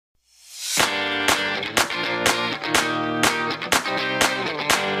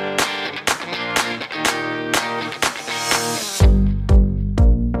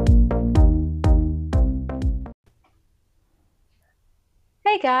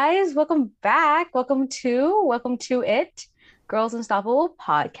guys, welcome back. Welcome to it, Girls Unstoppable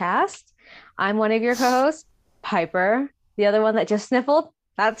podcast. I'm one of your co-hosts, Piper. The other one that just sniffled,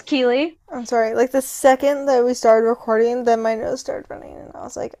 that's Keely. I'm sorry, like the second that we started recording, then my nose started running, and I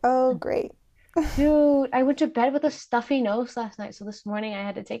was like, oh, great. Dude, I went to bed with a stuffy nose last night, so this morning I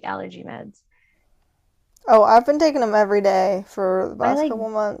had to take allergy meds. Oh, I've been taking them every day for the I last like couple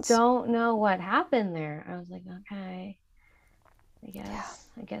months. don't know what happened there. I was like, okay, I Yeah. guess.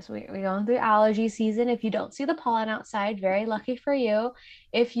 I guess we're going through allergy season. If you don't see the pollen outside, very lucky for you.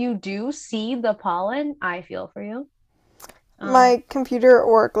 If you do see the pollen, I feel for you. Um, My computer at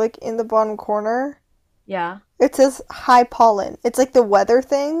work, like in the bottom corner, yeah. it says high pollen. It's like the weather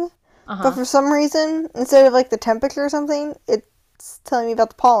thing, but Uh-huh. for some reason, instead of like the temperature or something, it's telling me about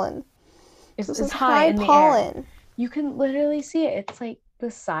the pollen. So it It's says high high in the air. pollen. You can literally see it. It's like the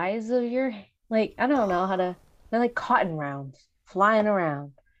size of your, like, I don't know how to, they're like cotton rounds flying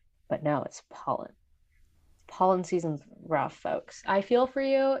around. But no, it's pollen. Pollen season's rough, folks. I feel for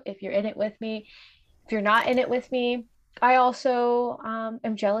you if you're in it with me. If you're not in it with me, I also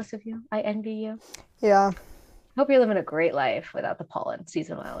am jealous of you. I envy you. Yeah. Hope you're living a great life without the pollen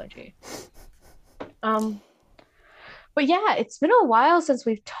seasonal allergy. Um, but yeah, it's been a while since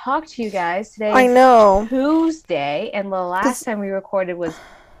we've talked to you guys. I Today's know. Tuesday, and the last Because time we recorded was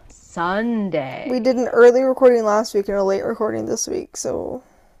we Sunday. did an early recording last week and a late recording this week, so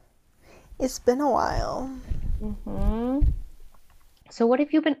it's been a while. Hmm. So what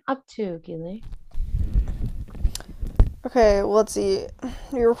have you been up to, Gilly? Okay, well, let's see.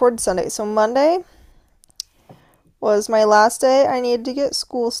 We recorded Sunday. So Monday was my last day. I needed to get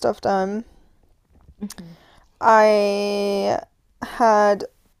school stuff done. Hmm. I had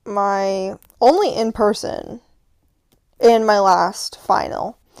my only in person in my last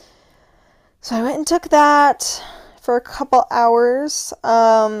final. So I went and took that for a couple hours.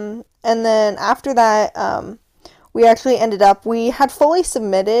 And then after that, we actually ended up, we had fully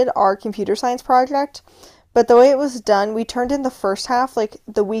submitted our computer science project, but the way it was done, we turned in the first half like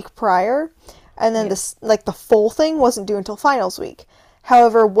the week prior, and then Yeah. this like the full thing wasn't due until finals week.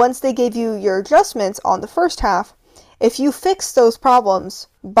 However, once they gave you your adjustments on the first half, if you fixed those problems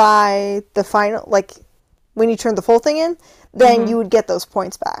by the final, like when you turned the full thing in, then Hmm. you would get those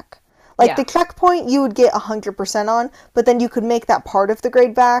points back. Like the Yeah. checkpoint, you would get 100% on, but then you could make that part of the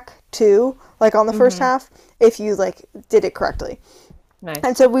grade back too, like on the first Hmm. half, if you like did it correctly. And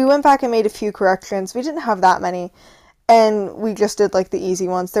Nice. so we went back and made a few corrections. We didn't have that many, and we just did like the easy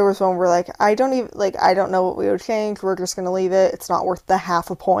ones. There was one where like I don't know what we would change. We're just gonna leave it. It's not worth the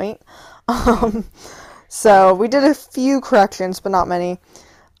half a point. Hmm. Um, Yeah. so we did a few corrections, but not many.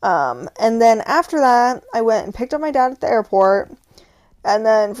 And then after that, I went and picked up my dad at the airport, and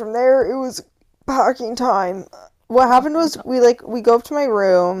then from there it was packing time. What happened was we go up to my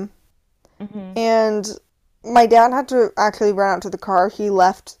room, Hmm. and my dad had to actually run out to the car. He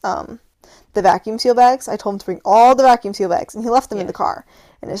left the vacuum seal bags. I told him to bring all the vacuum seal bags, and he left them in the Yeah. car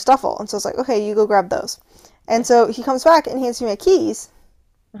in his duffel. And so I was like, okay, you go grab those. And Yeah. so he comes back and hands me my keys,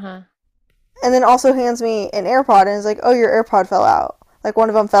 Uh-huh. and then also hands me an AirPod and is like, oh, your AirPod fell out. Like one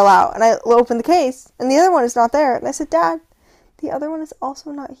of them fell out. And I opened the case, and the other one is not there. And I said, Dad, the other one is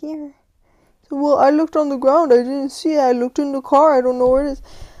also not here. So, well, I looked on the ground. I didn't see it. I looked in the car. I don't know where it is.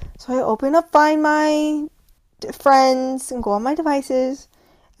 So I open up Find My Friends and go on my devices,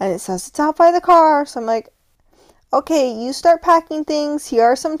 and it says it's out by the car. So I'm like, okay, you start packing things. Here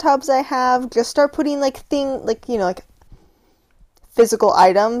are some tubs I have. Just start putting like physical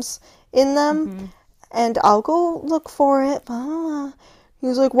items in them, Hmm. and I'll go look for it. He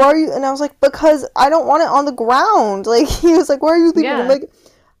was like, why are you? And I was like, because I don't want it on the ground. Like, he was like, why are you leaving? I'm Yeah. like,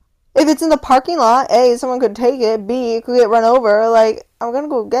 if it's in the parking lot, A, someone could take it. B, it could get run over. Like, I'm gonna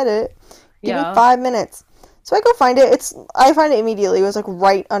go get it. Give me Yeah. 5 minutes. So I go find it. I find it immediately. It was like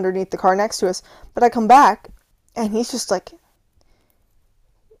right underneath the car next to us. But I come back, and he's just like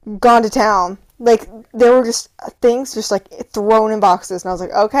gone to town. Like, there were just things just like thrown in boxes, and I was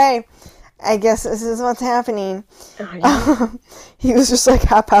like, okay, I guess this is what's happening. Oh, yeah. He was just like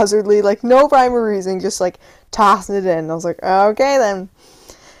haphazardly, like no rhyme or reason, just like tossing it in. I was like, okay then.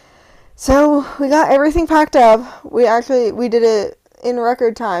 So we got everything packed up. We did it in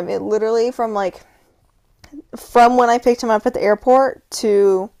record time. It literally from when I picked him up at the airport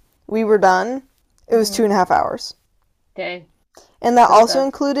to we were done, it was Hmm. 2.5 hours. Dang. And that So also fast.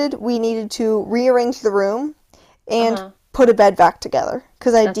 included we needed to rearrange the room and Uh-huh. put a bed back together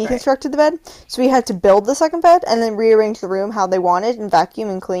because I That's right. deconstructed the bed. So we had to build the second bed and then rearrange the room how they wanted and vacuum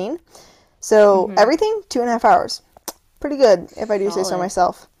and clean. So Hmm. everything 2.5 hours. Pretty good if I do say so Solid.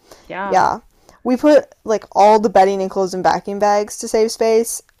 myself. Yeah. Yeah. We put like all the bedding and clothes in vacuum bags to save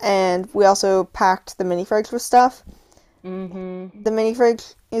space, and we also packed the mini fridge with stuff. Mm-hmm. The mini fridge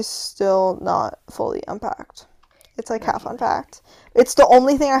is still not fully unpacked. It's like Not half either. unpacked. It's the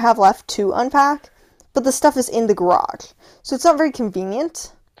only thing I have left to unpack, but the stuff is in the garage. So it's not very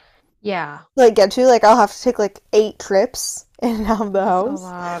convenient Yeah. to like get to. Like I'll have to take like 8 trips in and out of the That's house. a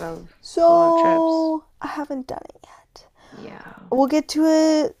lot of trips. So I haven't done it yet. Yeah. We'll get to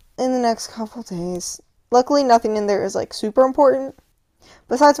it in the next couple days. Luckily nothing in there is like super important.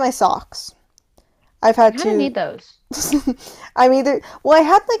 Besides my socks. I've I had kind of to need those. I'm either well, I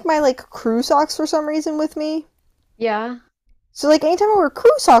had like my like crew socks for some reason with me. Yeah. So like anytime I wear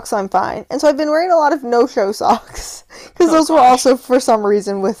crew socks, I'm fine. And so I've been wearing a lot of no-show socks because Oh those were gosh. also for some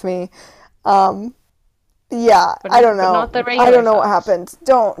reason with me. Um, yeah, But I don't but know. not the I regular don't know what socks.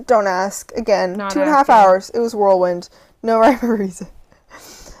 happened. Don't ask. Again, Not 2.5 asking. hours. It was whirlwind. No rhyme or reason.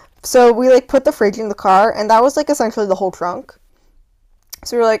 So we like put the fridge in the car, and that was like essentially the whole trunk.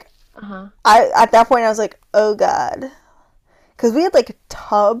 So we were like, Uh-huh. I at that point I was like, oh god, because we had like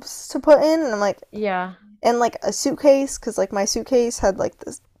tubs to put in, and I'm like, Yeah. and like a suitcase because like my suitcase had like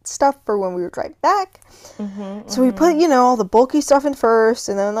this stuff for when we were driving back. Mm-hmm. So we put all the bulky stuff in first,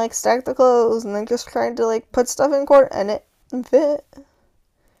 and then like stacked the clothes, and then just tried to like put stuff in court, and it fit.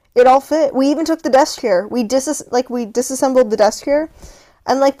 It all fit. We even took the desk chair. We disassembled the desk chair,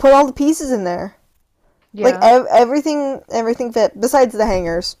 and like put all the pieces in there. Like Yeah. everything fit besides the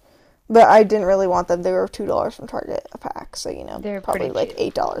hangers. But I didn't really want them. They were $2 from Target a pack, so They're probably pretty like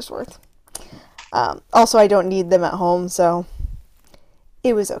cute. $8 worth. Also, I don't need them at home, so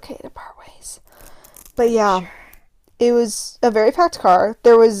it was okay to part ways. But yeah, it was a very packed car.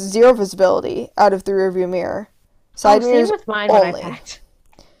 There was zero visibility out of the rearview mirror. Side Same mirrors with mine when I only. packed.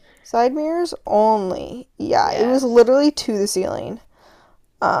 Side mirrors only. Yeah, it was Yes. literally to the ceiling.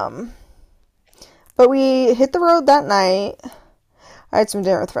 Um, but we hit the road that night. I had some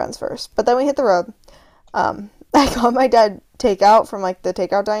dinner with friends first, but then we hit the road. I got my dad takeout from like the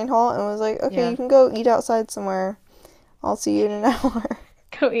takeout dining hall and was like, okay, Yeah. you can go eat outside somewhere. I'll see you in an hour.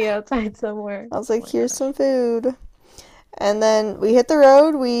 Go eat outside somewhere. I was Oh like, my here's gosh. some food. And then we hit the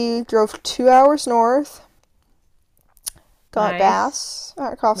road. We drove 2 hours north. Got Nice. gas at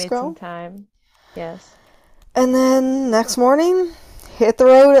Made some Costco. time. Yes. And then next morning, hit the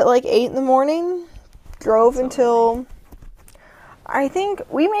road at like 8 in the morning. Drove So until, I think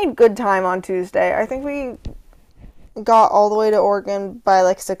we made good time on Tuesday. I think we got all the way to Oregon by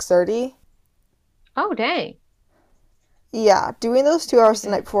like 6:30. Oh, dang. Yeah, doing those 2 hours the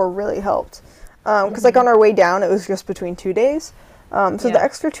Okay. night before really helped. Because like on our way down, it was just between 2 days. So the Yeah.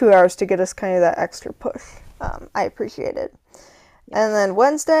 extra 2 hours to get us kind of that extra push, I appreciated. And then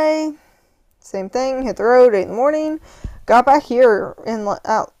Wednesday, same thing. Hit the road 8 in the morning. Got back here in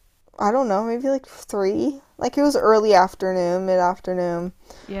I don't know, maybe like 3. Like it was early afternoon, mid afternoon.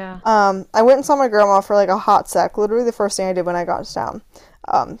 Yeah. I went and saw my grandma for like a hot sec. Literally the first thing I did when I got to town.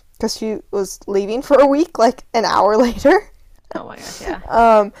 Because she was leaving for a week, like an hour later. Oh my gosh,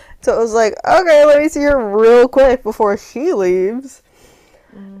 yeah. So it was like, okay, let me see her real quick before she leaves.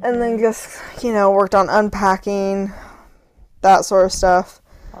 And then just, worked on unpacking, that sort of stuff.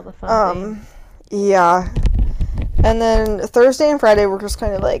 All the fun things. Yeah. And then Thursday and Friday we're just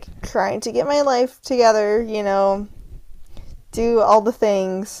kind of like trying to get my life together, do all the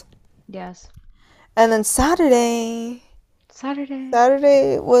things. Yes. And then Saturday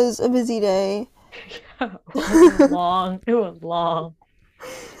Saturday. was a busy day. It was long. It was long.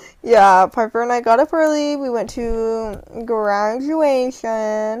 Yeah, Piper and I got up early. We went to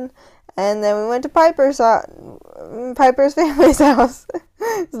graduation, and then we went to Piper's family's house.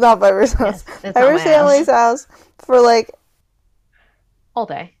 It's not Piper's house. Yes, it's not Piper's my family's house for like, All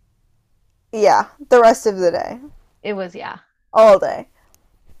day. yeah, the rest of the day, It was, yeah. all day.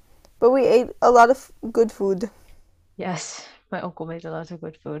 But we ate a lot of good food. Yes. My uncle made a lot of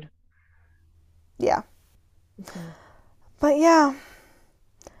good food. Yeah. Mhm. But yeah,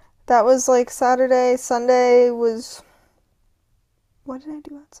 that was like Saturday. Sunday was. What did I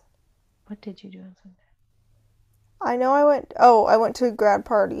do on Sunday? What did you do on Sunday? I know I went. Oh, I went to grad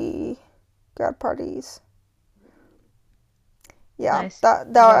parties. Yeah, Nice.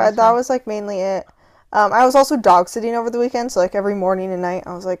 that That was that that fun. was like mainly it. I was also dog sitting over the weekend, so like every morning and night,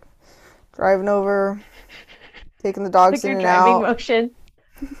 I was like driving over, taking the dogs Like in your and driving out, motion.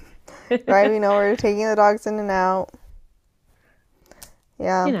 driving over, taking the dogs in and out.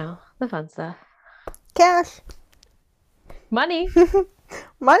 Yeah, The fun stuff. cash, Money.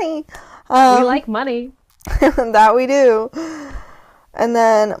 money. We like money. That we do. And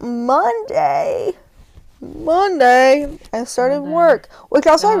then Monday, Monday, I started Monday. work. Which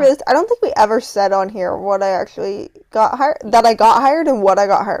also I Yeah. realized I don't think we ever said on here what I actually got hired, that I got hired and what I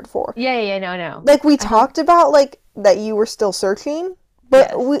got hired for. Yeah, yeah, yeah, no, no. Like we I think talked about like that you were still searching, but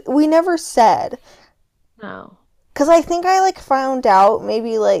yes. we never said. No. Cause I think I like found out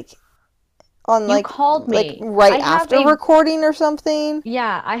maybe like on You called like me. right I have after a recording or something.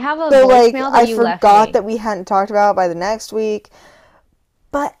 yeah, I have a So like voicemail that I you left forgot me. that we hadn't talked about it by the next week.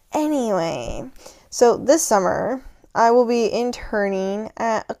 But anyway, so this summer I will be interning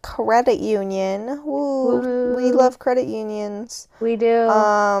at a credit union. Woo, we Woohoo. love credit unions. We do.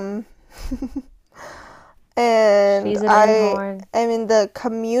 Um, and She's an I Ahorn. am in the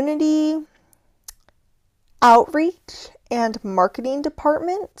community outreach and marketing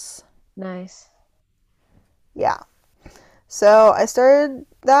departments. Nice. Yeah. So I started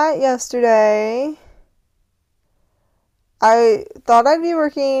that yesterday. I thought I'd be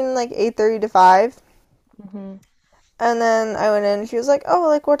working like 8:30 to 5. Mm-hmm. And then I went in and she was like, "Oh,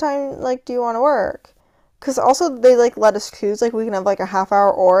 like what time like do you want to work?" Cuz also they like let us choose like we can have like a half hour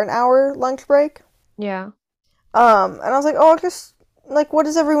or an hour lunch break. Yeah. And I was like, "Oh, just like what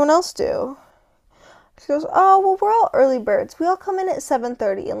does everyone else do?" She goes, "Oh, well, we're all early birds. We all come in at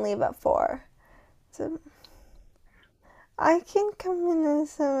 7:30 and leave at 4." So I can come in at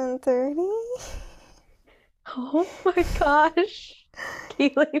 7:30. Oh my gosh.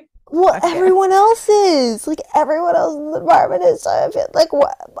 Keely. Well, Okay. everyone else is. Like everyone else in the department is. So I feel like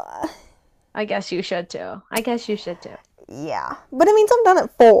what? I guess you should too. I guess you should too. Yeah. But it means I'm done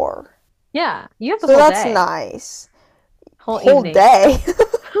at 4. Yeah, you have the So whole that's day. nice. Whole Whole evening. day.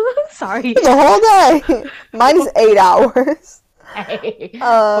 Sorry. The whole day. Mine is 8 hours. Hey.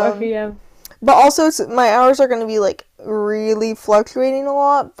 4 Um, p.m. but also my hours are going to be like really fluctuating a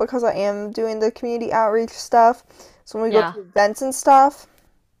lot because I am doing the community outreach stuff. So when we go Yeah. to events and stuff.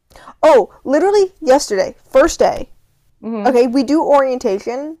 Oh, literally yesterday, first day. Mm-hmm. Okay, we do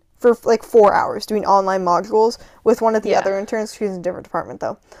orientation for like 4 hours doing online modules with one of the Yeah. other interns. She's in a different department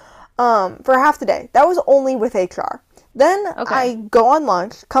though. For half the day. That was only with HR. Then Okay. I go on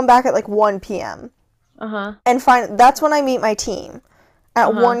lunch, come back at like 1 p.m. Uh-huh. and find that's when I meet my team at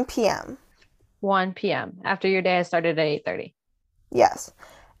Uh-huh. 1 p.m. 1 p.m. after your day has started at 8:30. Yes.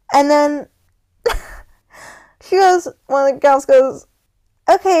 And then one of the gals goes,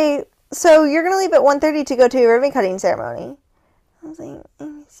 "Okay, so you're going to leave at 1:30 to go to a ribbon cutting ceremony." I was like,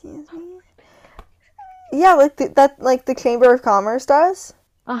 "Excuse me?" Yeah, like like the Chamber of Commerce does.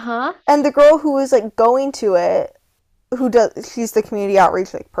 Uh-huh. And the girl who was like going to it, she's the community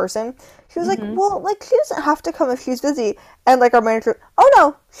outreach like person. She was like, Mm-hmm. "Well, like she doesn't have to come if she's busy." And like our manager, "Oh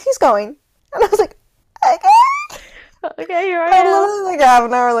no, she's going." And I was like, "Okay." Okay, here I And am. literally like half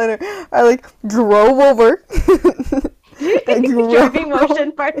an hour later, I like drove over. I Driving drove,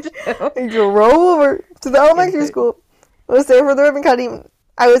 motion part 2. I drove over to the elementary Insert. school. I was there for the ribbon cutting.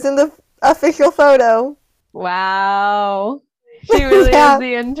 I was in the official photo. Wow. She really is Yeah,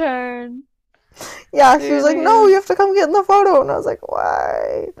 the intern. yeah. She She was like, really "No, is. you have to come get in the photo." And I was like,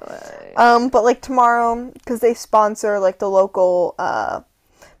 "Why?" But like tomorrow, because they sponsor like the local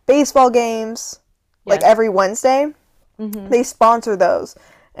baseball games, like Yes. every Wednesday, Mm-hmm. they sponsor those.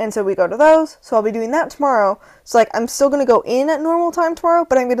 And so we go to those. So I'll be doing that tomorrow. So like I'm still gonna go in at normal time tomorrow,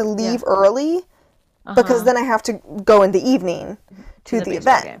 but I'm gonna Yeah. leave early because Uh-huh. then I have to go in the evening To to the the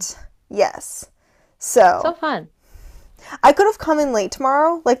baseball game. event. Yes. So So fun. I could have come in late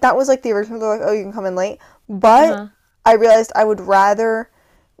tomorrow. Like that was like the original. They're like, "Oh, you can come in late," but Uh-huh. I realized I would rather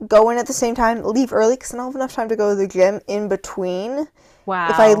go in at the same time, leave early because I don't have enough time to go to the gym in between.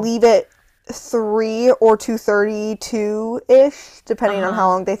 If I Wow. leave at 3 or 2:32 ish, depending on how Uh-huh.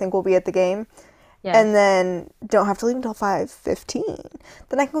 long they think we'll be at the game, and Yes. then don't have to leave until 5:15,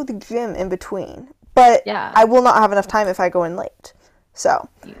 then I can go to the gym in between. But Yeah. I will not have enough time if I go in late. So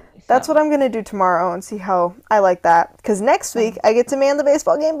that's So, what I'm gonna do tomorrow and see how I like that. Because next week I get to man the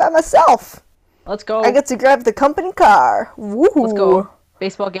baseball game by myself. let's I go. get to drive the company car. Let's Woohoo! go.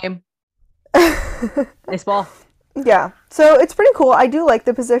 Baseball game. Baseball. Yeah, so it's pretty cool. I do like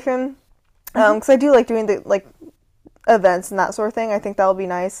the position because I do like doing the like events and that sort of thing. I think that'll be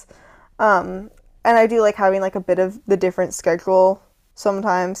nice. And I do like having like a bit of the different schedule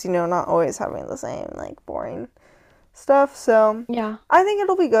sometimes. You know, not always having the same like boring stuff. So Yeah. I think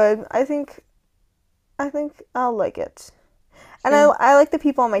it'll be good. I think I'll like it. And Same. I like the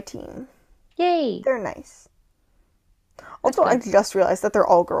people on my team. Yay. They're nice. That's Also, I good. just realized that they're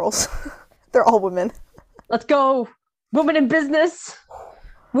all girls. They're all women. Let's go. Woman in business.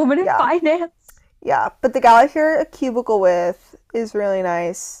 Woman in Yeah. finance. Yeah, but the gal I share a cubicle with is really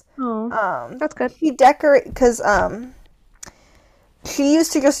nice. Oh, that's good. He decorate because she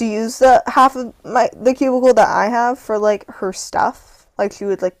used to just use the half of the cubicle that I have for like her stuff. Like she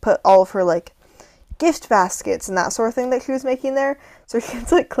would like put all of her like gift baskets and that sort of thing that she was making there. So she had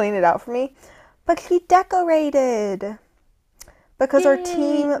to like clean it out for me. But she decorated because our Yay.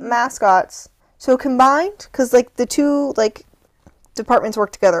 team mascots. So combined, because like the two like departments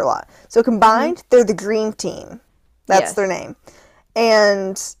work together a lot. So Hmm. combined, they're the green team. That's their Yes. name.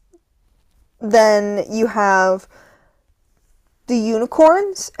 And then you have the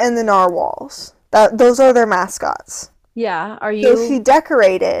unicorns and the narwhals. Those are their mascots. Yeah. Are So she you?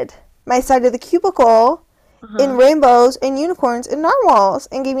 decorated my side of the cubicle in Uh-huh. rainbows and unicorns and narwhals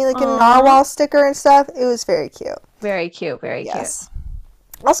and gave me like a Aw. narwhal sticker and stuff. It was very cute. Very cute. Very cute. Yes.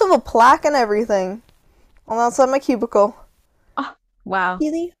 I also have a plaque and everything on the outside of my cubicle. Oh, wow.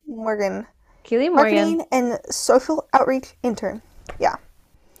 Keely Morgan, Keely Morgan. marketing and social outreach intern. Yeah.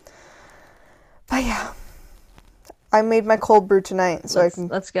 But yeah, I made my cold brew tonight so I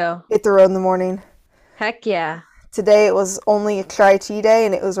can Let's go. hit the road in the morning. Heck yeah. Today it was only a chai tea day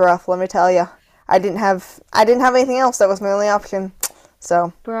and it was rough, let me tell you. I didn't have anything else. That was my only option.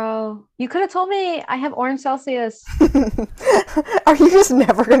 So, Bro, you could have told me I have orange Celsius. are you just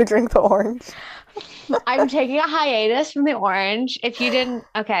never gonna drink the orange? I'm taking a hiatus from the orange. If you didn't,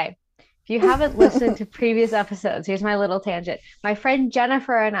 okay. If you haven't listened to previous episodes, here's my little tangent. My friend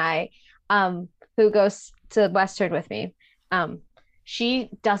Jennifer and I, who goes to Western with me, um, she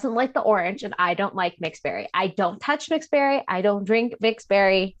doesn't like the orange, and I don't like mixed berry. I don't touch mixed berry. I don't drink mixed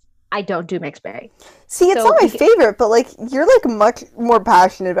berry. I don't do mixed berry. See, it's So not my we favorite, but like you're like much more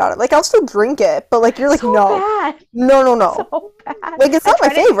passionate about it. Like I'll still drink it, but like you're like so no, bad, no, no, no. so bad. Like it's I not my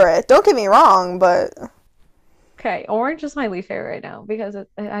try to. favorite. Don't get me wrong, but Okay, orange is my least favorite right now because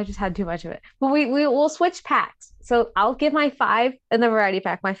I just had too much of it. But we will switch packs. So I'll give my five in the variety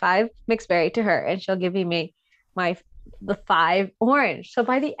pack, my five mixed berry to her, and she'll give me my the five orange. So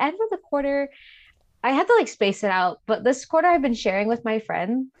by the end of the quarter, I had to like space it out. But this quarter, I've been sharing with my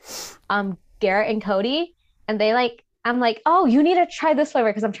friend, Garrett and Cody, and they like. I'm like, oh, you need to try this flavor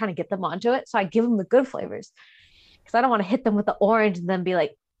because I'm trying to get them onto it. So I give them the good flavors because I don't want to hit them with the orange and then be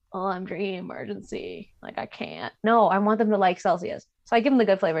like, oh, I'm drinking emergency. Like I can't. No, I want them to like Celsius. So I give them the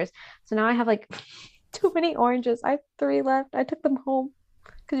good flavors. So now I have like too many oranges. I have three left. I took them home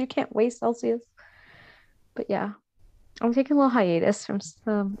because you can't waste Celsius. But yeah, I'm taking a little hiatus from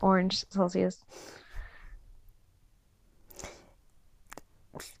some orange Celsius.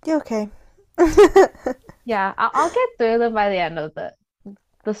 yeah, okay. Yeah, I'll get through them by the end of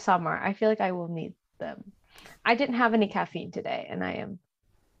the summer. I feel like I will need them. I didn't have any caffeine today, and I am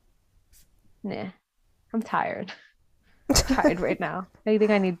nah. I'm tired. Tired right now. I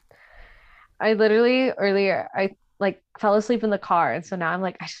think I need I literally earlier I like fell asleep in the car, and so now I'm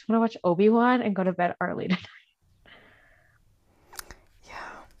like I just want to watch Obi-Wan and go to bed early tonight. Yeah.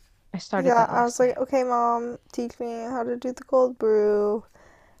 I started Yeah, that I last was like, night. okay, mom, teach me how to do the cold brew.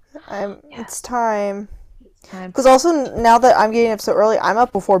 Yeah, It's time. it's time. Because also now that I'm getting up so early, I'm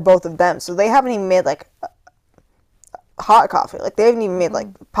up before both of them, so they haven't even made like hot coffee. Like they haven't even made like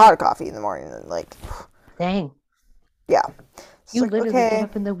Mm. pot of coffee in the morning. And like, Dang, yeah, it's you like literally get okay.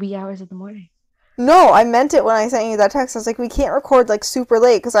 up in the wee hours of the morning. No, I meant it when I sent you that text. I was like, we can't record like super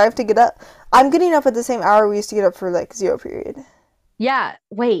late because I have to get up. I'm getting up at the same hour we used to get up for like zero period. Yeah,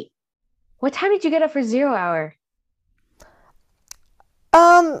 wait. What time did you get up for 0 hour?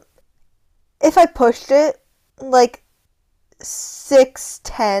 Um, if I pushed it, like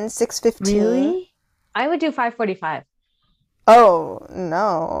 6:10, 6:15. Really? I would do 5:45. Oh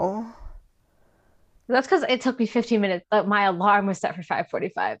no. That's because it took me 15 minutes, but my alarm was set for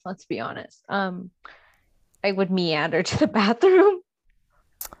 5:45, let's be honest. I would meander to the bathroom.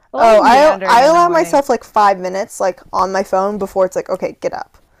 A lot Oh, of I meandering I in the allow morning. myself like 5 minutes like on my phone before it's like okay, get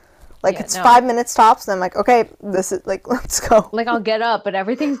up. Like Yeah, it's no. 5 minutes tops, and I'm like okay, this is like let's go. Like I'll get up, but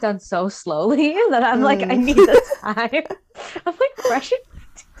everything's done so slowly that I'm like, I Mm. need the time. I'm like brushing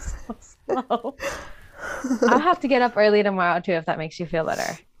so slow. I'll have to get up early tomorrow too, if that makes you feel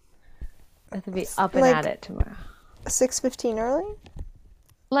better. I have to be up and at Like it tomorrow. 6:15 early.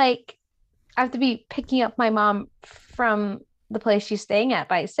 Like I have to be picking up my mom from the place she's staying at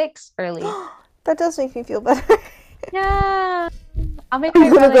by 6 early. That does make me feel better. Yeah. I'll make I'm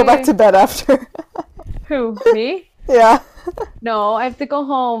my gonna go back brother. to bed after. Who? Me? Yeah. No, I have to go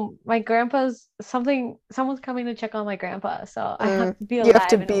home. My grandpa's someone's coming to check on my grandpa, so I have Mm. to be You have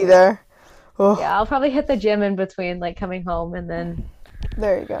to alive and be awake. there. Oh, Yeah, I'll probably hit the gym in between, like coming home, and then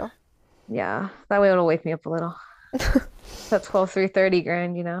there you go. yeah, that way it'll wake me up a little. That 12 3:30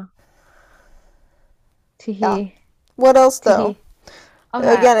 grand, you know. Yeah. Teehee. What else though? Teehee.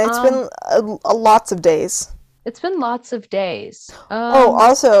 Okay. Again, it's been lots of days. It's been lots of days. Oh,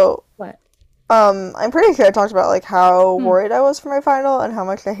 also, What? I'm pretty sure I talked about like how Hmm. worried I was for my final and how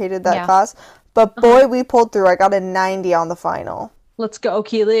much I hated that Yeah. class. But Uh-huh. boy, we pulled through. I got a 90 on the final. Let's go,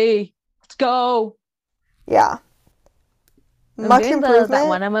 Keely. Let's go. Yeah, I'm much doing the that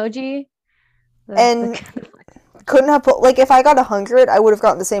one improvement. emoji. The And couldn't have put like if I got 100, I would have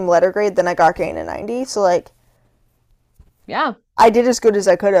gotten the same letter grade. Then I got getting a 90. So like yeah, I did as good as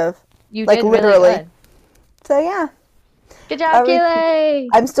I could have, you like did really literally. good. So yeah, Good job, every, Keely.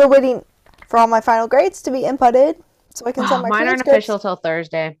 I'm still waiting for all my final grades to be inputted so I can send my Mine aren't official transcripts. till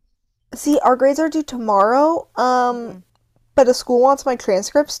Thursday. See, our grades are due tomorrow. Mhm. But the school wants my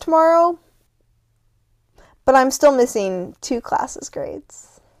transcripts tomorrow. But I'm still missing 2 classes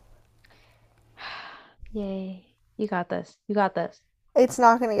grades. Yay. You got this. You got this. It's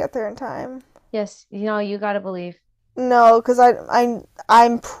not gonna get there in time. Yes, you gotta believe. No, because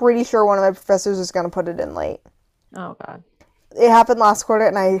I'm pretty sure one of my professors is gonna put it in late. Oh God. It happened last quarter,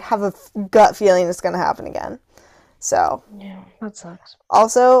 and I have a gut feeling it's gonna happen again. So, Yeah, that sucks.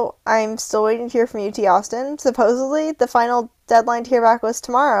 also, I'm still waiting to hear from UT Austin. Supposedly, the final deadline to hear back was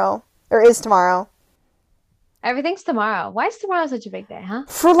tomorrow, or is tomorrow. Everything's tomorrow. Why is tomorrow such a big day, huh?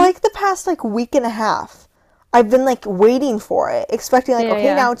 For like the past like week and a half, I've been like waiting for it, expecting like, Yeah, okay,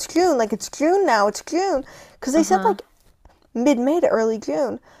 yeah. now it's June, like it's June now, it's June, because they said Uh-huh. like mid-May to early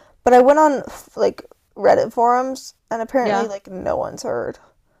June. But I went on like Reddit forums, and apparently Yeah. like no one's heard.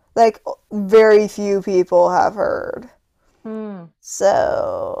 Like very few people have heard. Hmm.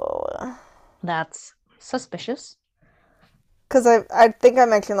 So, That's suspicious. because I think I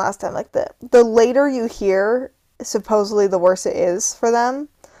mentioned last time like the later you hear, supposedly the worse it is for them.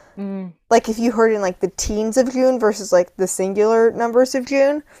 Mm. Like if you heard in like the teens of June versus like the singular numbers of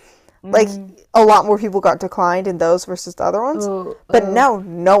June, like Mm. a lot more people got declined in those versus the other ones. Ooh, But ooh. now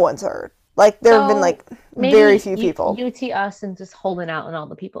no one's heard. Like there have been So like very maybe few people. UT Austin's just holding out on all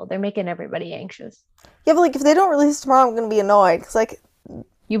the people. They're making everybody anxious. Yeah, but like if they don't release tomorrow, I'm gonna be annoyed because like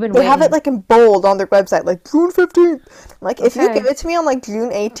You've been they have it waiting. like in bold on their website, like June 15th. Like if you give Okay. it to me on like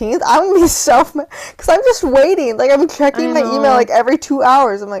June 18th, I'm gonna be so mad because I'm just waiting. Like I'm checking I my email like know. every 2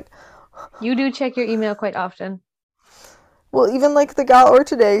 hours. I'm like, You do check your email quite often. well, even like the gal or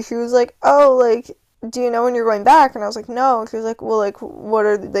today, she was like, "Oh, like, do you know when you're going back?" And I was like, "No." And she was like, "Well, like, what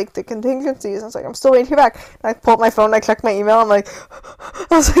are like the contingencies?" And I was like, "I'm still waiting to hear back." And I pulled up my phone, and I checked my email. I'm like,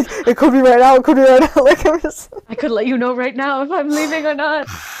 I was like, "It could be right now. It could be right now." Like I'm just, I could let you know right now if I'm leaving or not.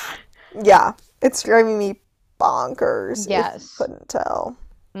 yeah, it's driving me bonkers. If you Yes. couldn't tell.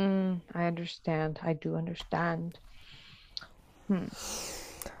 I understand. I do understand. Hmm.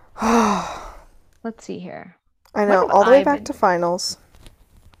 I Let's see here. What know, have all the way I back been to doing? finals.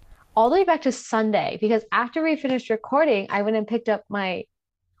 All the way back to Sunday, because after we finished recording, I went and picked up my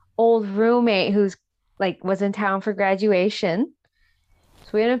old roommate who's like was in town for graduation. So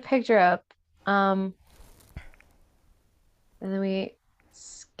we went and picked her up. Um, and then we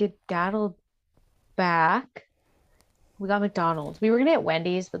skedaddled back. We got McDonald's. We were gonna get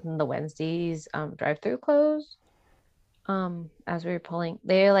Wendy's, but then the Wednesdays drive-through closed. As we were pulling,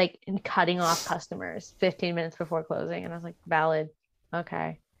 they're like cutting off customers 15 minutes before closing, and I was like, valid,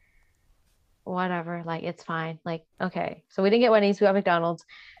 okay, whatever, like it's fine. Like, okay. So we didn't get Wendy's, we got McDonald's,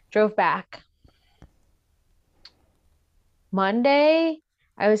 drove back. Monday,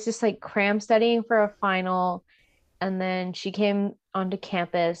 I was just like cram studying for a final, and then she came onto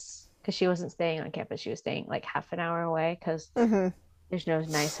campus because she wasn't staying on campus. She was staying like half an hour away because Mm-hmm. there's no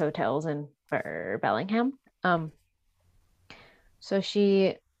nice hotels in for Bellingham. So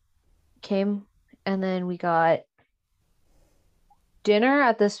she came, and then we got dinner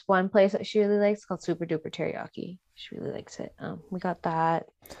at this one place that she really likes called Super Duper Teriyaki. She really likes it. We got that.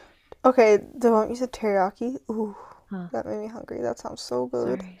 Okay, the one you said teriyaki. Ooh, Huh, that made me hungry. That sounds so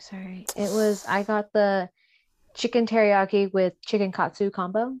good. sorry. It was I got the chicken teriyaki with chicken katsu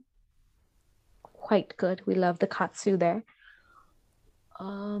combo. Quite good. We love the katsu there.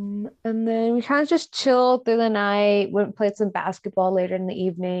 And then we kind of just chilled through the night, went and played some basketball later in the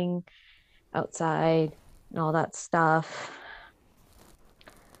evening outside and all that stuff.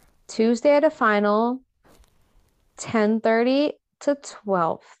 Tuesday at a final, 10:30 to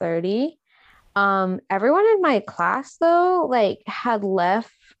 12:30. Everyone in my class though, like had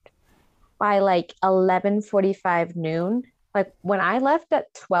left by like 11:45 noon. Like when I left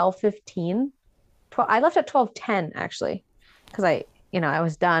at 12:15, 12, I left at 12:10 actually, because I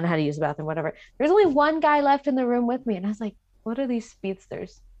was done, had to use the bathroom, whatever. There's only one guy left in the room with me, and I was like, what are these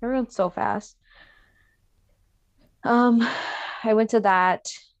speedsters? Everyone's so fast. Um, I went to that.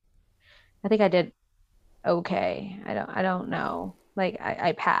 I think I did okay. I don't know. Like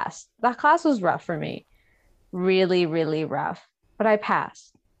I passed. That class was rough for me. really, really rough, but I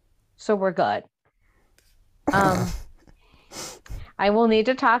passed. So we're good. Um, I will need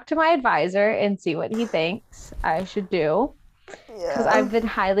to talk to my advisor and see what he thinks I should do because Yeah. I've been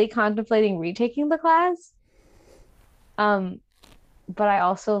highly contemplating retaking the class. Um, but I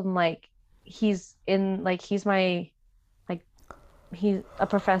also am like, he's my like he's a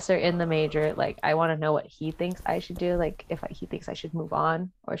professor in the major. Like, I want to know what he thinks I should do. Like, if he thinks I should move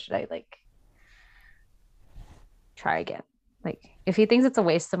on or should I like try again. Like, if he thinks it's a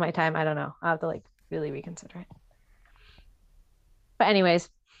waste of my time, I don't know. I'll have to like really reconsider it. But anyways,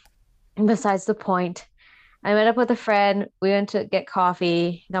 besides the point, I met up with a friend. We went to get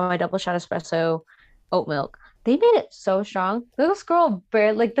coffee, got my double shot espresso, oat milk. They made it so strong. This girl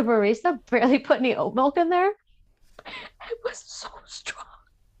barely, like the barista, barely put any oat milk in there. It was so strong.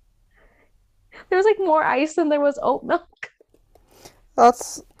 There was like more ice than there was oat milk.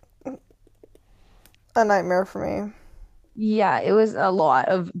 That's a nightmare for me. Yeah, it was a lot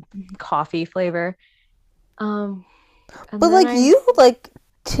of coffee flavor. Um, and But then like I, you like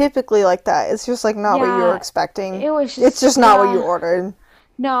typically like that. It's just like not what you were yeah, expecting. it was It's just, just not what you yeah. ordered.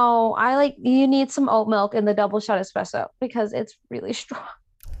 No, I like you need some oat milk in the double shot espresso because it's really strong,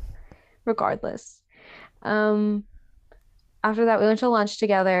 regardless. Um, After that, we went to lunch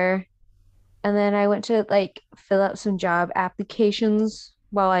together, and then I went to like fill out some job applications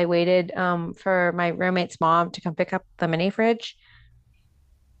while I waited for my roommate's mom to come pick up the mini fridge,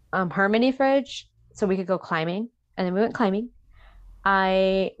 her mini fridge, so we could go climbing. And then we went climbing.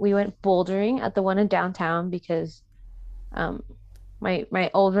 I we went bouldering at the one in downtown because um my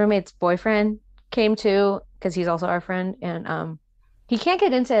old roommate's boyfriend came too because he's also our friend and he can't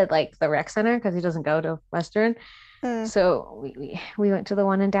get into like the rec center because he doesn't go to Western. Mm, So we went to the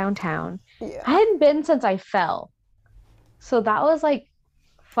one in downtown. I yeah. hadn't been since I fell. So that was like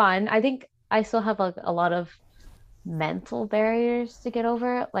fun. I think I still have like a lot of mental barriers to get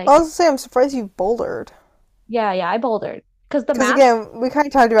over. I was Like, gonna say I'm surprised you bouldered. yeah, I bouldered because the Because math, again, we kind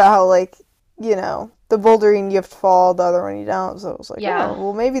of talked about how like the bouldering you have to fall, the other one you don't. So it was like, oh, yeah,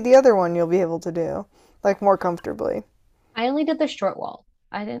 well maybe the other one you'll be able to do like more comfortably. I only did the short wall.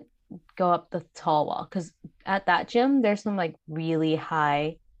 I didn't go up the tall wall because at that gym there's some like really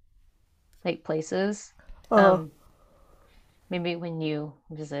high like places. Uh, Um, Maybe when you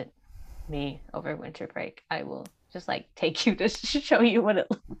visit me over winter break, I will just like take you to show you what it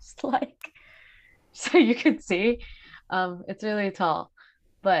looks like so you can see. It's really tall.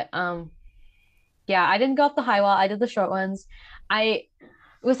 But yeah, I didn't go up the high wall. I did the short ones. I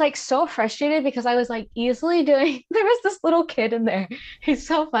was like so frustrated because I was like easily doing there was this little kid in there. He's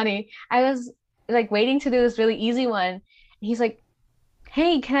so funny. I was like waiting to do this really easy one. He's like,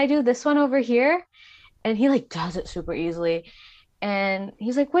 "Hey, can I do this one over here?" And he like does it super easily. And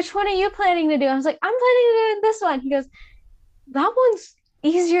he's like, "Which one are you planning to do?" I was like, "I'm planning to do this one." He goes, "That one's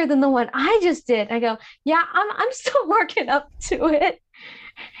easier than the one I just did." I go, "Yeah, I'm still working up to it."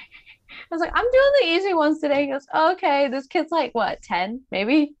 I was like, "I'm doing the easy ones today." He goes, "Okay." This kid's like what, 10,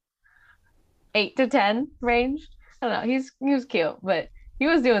 maybe 8 to 10 range. I don't know. He was cute, but he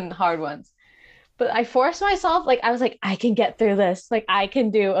was doing the hard ones. But I forced myself, like I was like, I can get through this. Like I can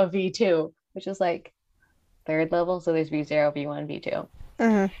do a V2, which is like third level. So there's V0, V1, V2.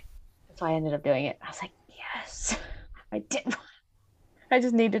 mhm. That's why I ended up doing it. I was like, yes, I did. I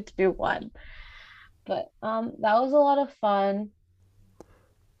just needed to do one. But that was a lot of fun.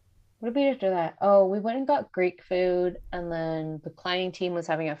 What did we do after that? Oh, we went and got Greek food, and then the climbing team was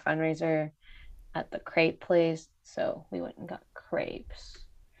having a fundraiser at the crepe place, so we went and got crepes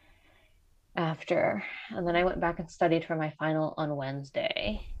after. And then I went back and studied for my final on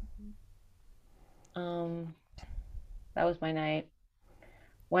Wednesday. Um, that was my night.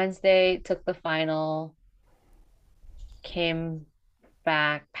 Wednesday took the final, came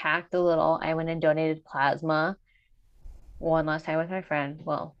back, packed a little. I went and donated plasma one last time with my friend.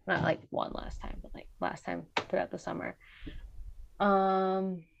 Well, not like one last time, but like last time throughout the summer.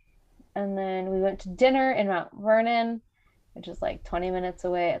 Um, and then we went to dinner in Mount Vernon, which is like 20 minutes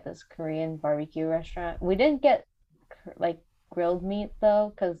away at this Korean barbecue restaurant. We didn't get like grilled meat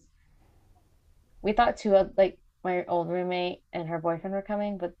though, because we thought two of like my old roommate and her boyfriend were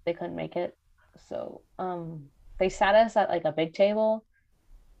coming, but they couldn't make it. So they sat us at like a big table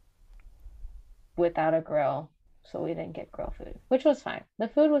without a grill. So we didn't get grill food, which was fine. The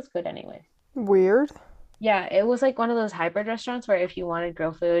food was good anyway. Weird. Yeah, it was like one of those hybrid restaurants where if you wanted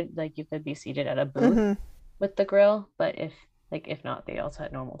grill food, like you could be seated at a booth Mhm. with the grill, but if not, they also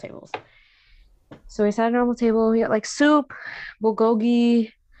had normal tables. So we sat at a normal table. We got like soup,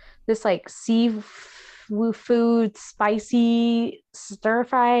 bulgogi, this like seafood, spicy stir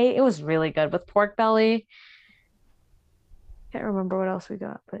fry. It was really good with pork belly. Can't remember what else we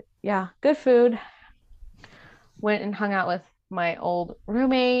got, but yeah, good food. Went and hung out with my old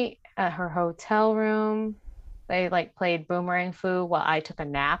roommate at her hotel room. They like played Boomerang Fu while I took a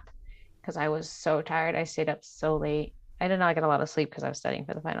nap because I was so tired. I stayed up so late. I did not get a lot of sleep because I was studying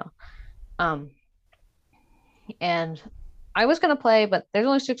for the final. Um, and I was gonna play, but there's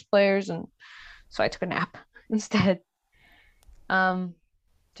only 6 players, and so I took a nap instead. Um,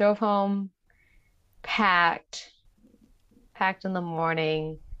 Drove home, packed, packed in the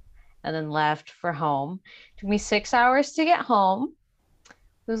morning, and then left for home. Took me 6 hours to get home.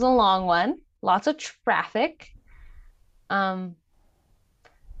 It was a long one, lots of traffic. Um,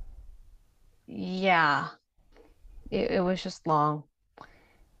 yeah, it was just long.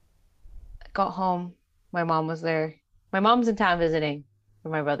 I got home. My mom was there. My mom's in town visiting for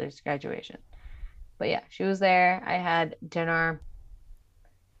my brother's graduation. But yeah, she was there. I had dinner,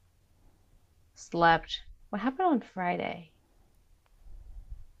 slept. What happened on Friday?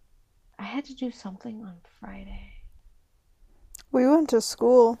 I had to do something on Friday. We went to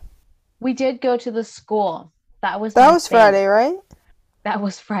school. We did go to the school. That was That my was thing. Friday, right? That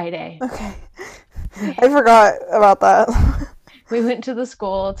was Friday. Okay. We, I forgot about that. we went to the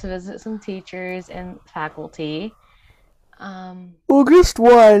school to visit some teachers and faculty. Well, just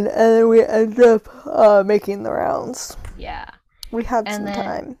one, and then we ended up making the rounds. Yeah. We had And some then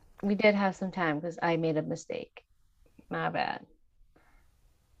time. we did have some time because I made a mistake. Not bad.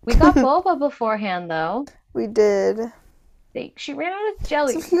 We got boba beforehand though. We did. She ran out of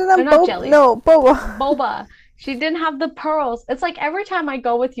jelly. So you They're got not jellies. No, boba. Boba. She didn't have the pearls. It's like every time I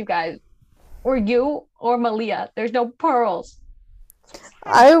go with you guys, or you or Malia, there's no pearls.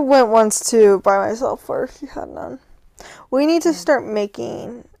 I went once too by myself where she had none. We need to start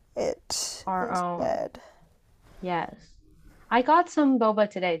making it Our own. instead. Yes. I got some boba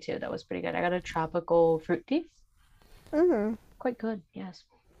today too. That was pretty good. I got a tropical fruit tea. Quite good, yes.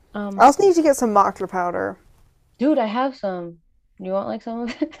 I also need to get some matcha powder. Dude, I have some. You want like some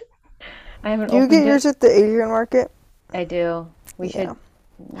of it? I haven't Do you opened get yours it. at the Asian market? I do. We Yeah.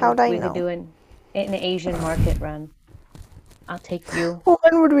 should. How'd I we know? could do an Asian market run. I'll take you. Well,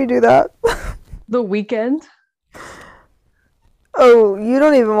 when would we do that? The weekend? Oh, you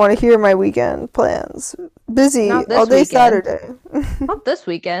don't even want to hear my weekend plans. Busy Not this all day weekend. Saturday. Not this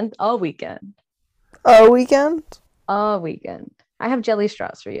weekend. All weekend. Oh, weekend? All weekend. I have jelly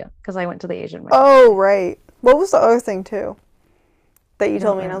straws for you because I went to the Asian market. Oh, right. What was the other thing too that you I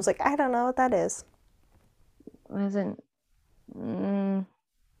told don't me? And I know. was like, I don't know what that is. Wasn't. Mm,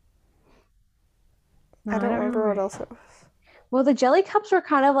 no, I don't remember what remember. else it was. Well, the jelly cups were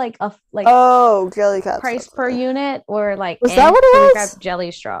kind of like a Oh, jelly cups. price per unit, or like Was that what so we it was? grabbed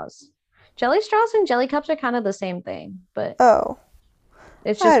jelly straws. Jelly straws and jelly cups are kind of the same thing, but Oh,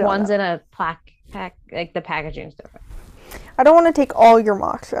 it's I just don't one's know. in a pack, like the packaging's different. I don't want to take all your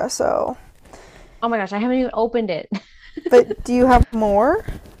matcha, so. Oh my gosh, I haven't even opened it. But do you have more?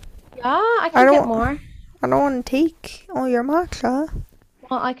 Yeah, I I can get don't. more. I don't want to take all your matcha.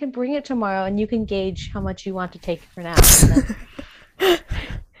 Well, I can bring it tomorrow, and you can gauge how much you want to take for now. And then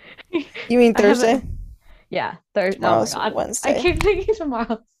You mean I Thursday? haven't. Yeah, Thursday. Oh my Tomorrow's God, I Wednesday. keep thinking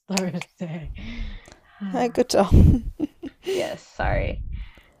tomorrow's Thursday. Good job. Yes, sorry.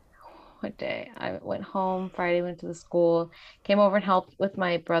 What day? I went home Friday, went to the school, came over and helped with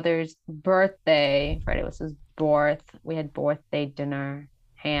my brother's birthday. Friday was his birth. We had birthday dinner,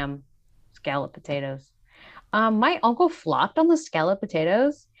 ham, scalloped potatoes. My uncle flopped on the scalloped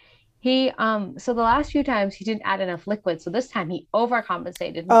potatoes. So the last few times he didn't add enough liquid, so this time he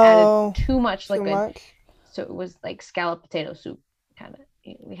overcompensated and added Oh, too much too liquid. much? So it was like scalloped potato soup, kind of.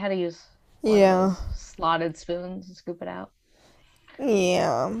 We had to use one of Yeah. those slotted spoons to scoop it out.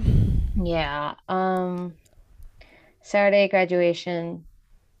 Yeah. Yeah. Saturday graduation,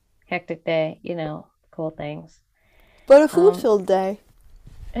 hectic day, cool things. But a food Um, filled day.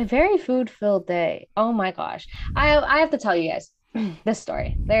 a very food-filled day. Oh my gosh. I have to tell you guys this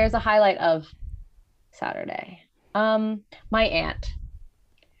story. There's a highlight of Saturday. My aunt,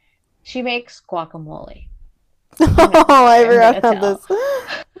 she makes guacamole. Oh, I I'm forgot gonna about tell. this.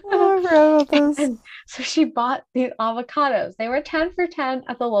 Oh, I forgot about this. And so she bought these avocados. They were 10 for 10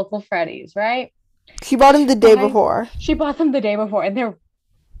 at the local Freddy's, right? She bought him the day Buy, before. she bought them the day before and they're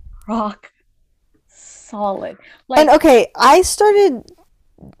rock solid. And Like, okay, I started,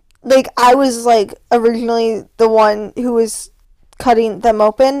 like, I was, like, originally the one who was cutting them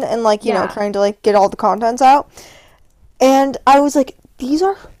open and, like, yeah, trying to, like, get all the contents out. And I was like, these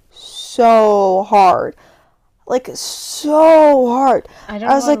are so hard. Like, so hard. I don't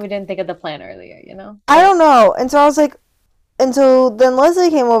I know was why like, we didn't think of the plan earlier, I don't know. And so I was like, and so then Leslie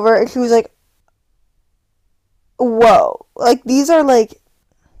came over and she was like, whoa. Like, these are like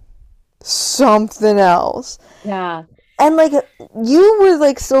something else. Yeah. And like, you were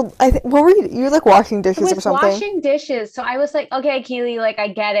like, still, I think, what were you? You were like washing I dishes or was something. washing dishes, so I was like, okay, Keely, like I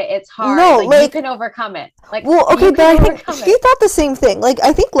get it. It's hard. No, Like you like, can overcome it. Like well, okay, you but can I think overcome she it. thought the same thing. Like,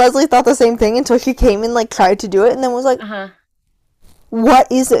 I think Leslie thought the same thing until she came and like tried to do it and then was like, Uh-huh.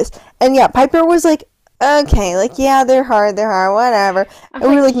 what is this? And yeah, Piper was like, okay, like, yeah, they're hard, whatever. I was And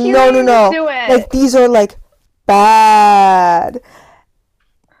we were like, like, no, no, Keely, just no. do Like, it. these are like bad.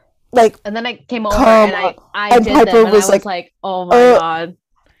 Like, And then I came over come and on. I And did Piper them and I was was like, like, oh my uh, God.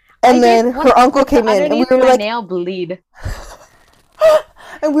 I and did then like her uncle the came in and we underneath were my like, nail bleed.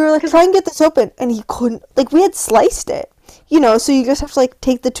 Cause try and get this open. And he couldn't, like, we had sliced it, you know, so you just have to, like,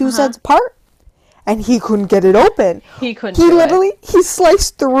 take the two uh-huh. sides apart. And he couldn't get it open. He couldn't He do it. literally, he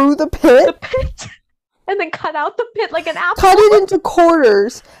sliced through the The pit, pit. And then cut out the pit like an cut apple. it into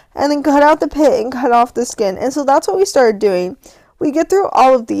quarters, and then cut out the pit and cut off the skin. And so that's what we started doing. We get through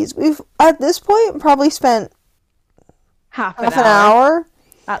all of these. We've, at this point, probably spent Half an half an hour hour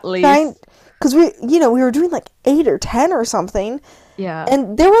at trying, least. because we, you know, we were doing like 8 or 10 or something. Yeah.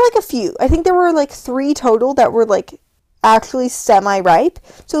 And there were like a few. I think there were like 3 total that were like actually semi-ripe.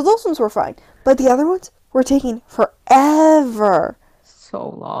 So those ones were fine. But the other ones were taking forever. So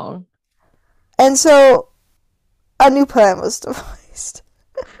long. And so a new plan was devised.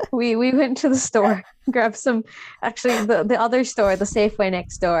 We went to the store, grabbed some. Actually, the other store, the Safeway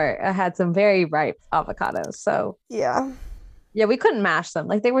next door, had some very ripe avocados. So Yeah. yeah, we couldn't mash them.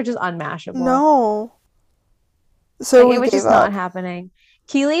 Like they were just unmashable. No. So Like it we was gave just not up. happening.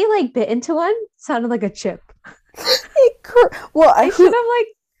 Keely like bit into one, sounded like a chip. Well, I should have like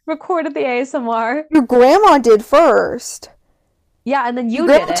recorded the ASMR. your grandma did first. Yeah, and then Your you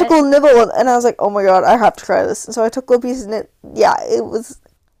did grandma took a it. little nibble, and I was like, "Oh my god, I have to try this." And so I took a little piece, and yeah, it was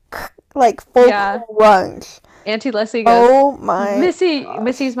like full Yeah. crunch. Auntie Leslie goes, Oh my gosh.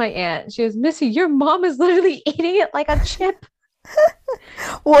 Missy's my aunt. She goes, Missy, your mom is literally eating it like a chip.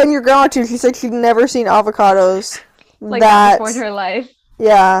 Well, and your grandma too. She said she'd never seen avocados Like that before in that. her life.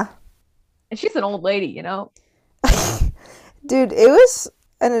 Yeah, And she's an old lady, you know? dude, it was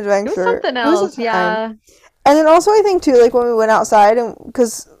an It was adventure. something It was else. a time. Yeah. And then also, I think too, like when we went outside, and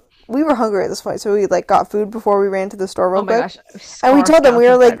because we were hungry at this point, so we like got food before we ran to the store Oh real my quick. gosh. And we told Scarfed them, down we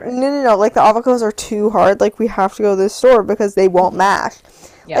were some like, fried no, rice. no, no, like the avocados are too hard. Like we have to go to this store because they won't mash.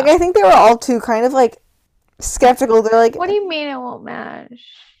 Like Yeah. I think they were all too kind of like skeptical. They're like, What do you mean it won't mash?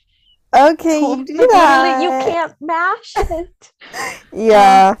 okay, you Like do literally, you that. can't mash it.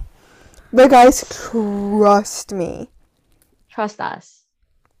 Yeah, but guys, trust me, Trust us.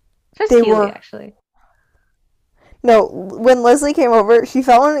 Trust they Keely, were. actually. No, when Leslie came over, she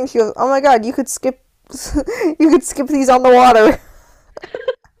fell in and she goes, "Oh my god, you could skip, you could skip these on the water."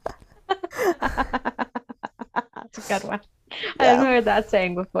 That's a good one. I haven't Yeah, heard that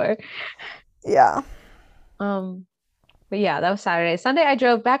saying before. yeah. Um, but yeah, that was Saturday. Sunday, I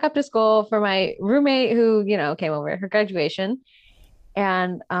drove back up to school for my roommate who, came over her graduation.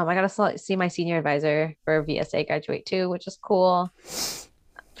 And I got to see my senior advisor for VSA graduate too, which is cool.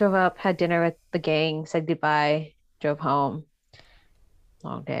 Drove up, had dinner with the gang, said goodbye, drove home.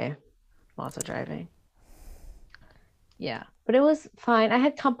 Long day, lots of driving. Yeah, but it was fine. I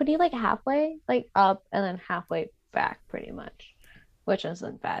had company like halfway, like up, and then halfway back, pretty much, which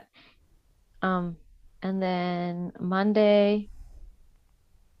isn't bad. Um, and then Monday,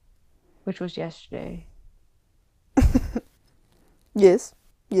 which was yesterday, Yes,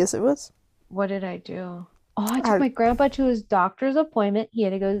 yes, it was. what did I do? Oh, I took I, my grandpa to his doctor's appointment. He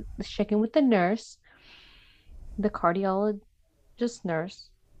had to go check in with the nurse, the cardiologist nurse.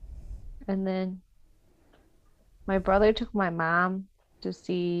 And then my brother took my mom to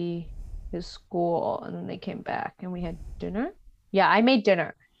see his school, and then they came back and we had dinner. Yeah, I made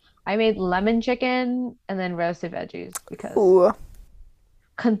dinner. I made lemon chicken and then roasted veggies because ooh.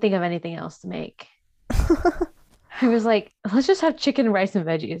 couldn't think of anything else to make. I was like, let's just have chicken, rice, and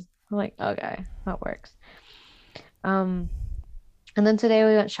veggies. I'm like, okay, that works. Um, and then today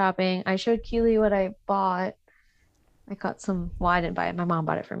we went shopping. I showed Keely what I bought. I got some, well, I didn't buy it. My mom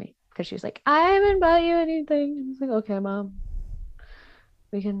bought it for me because she's like, I haven't bought you anything. I was like, okay, mom,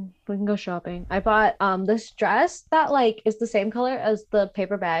 we can go shopping. I bought this dress that like is the same color as the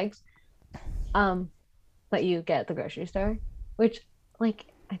paper bags um that you get at the grocery store, which like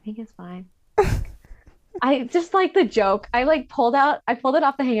I think is fine. I just like the joke. I pulled it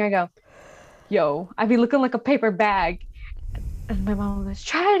off the hanger. I go, yo, I be looking like a paper bag. And my mom goes,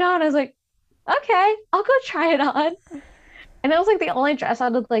 try it on. I was like, okay, I'll go try it on. And it was like the only dress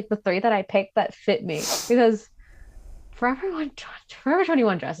out of like the 3 that I picked that fit me because Forever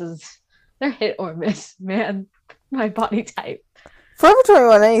 21 dresses They're hit or miss, man. My body type Forever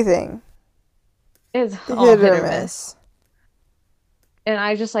 21, anything. is all Hit hit or or miss. miss. And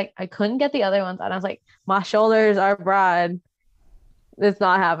I just like I couldn't get the other ones. And I was like, my shoulders are broad. It's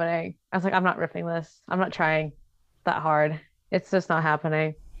not happening. I was like, I'm not ripping this. I'm not trying that hard. It's just not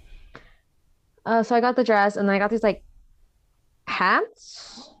happening. So I got the dress and then I got these like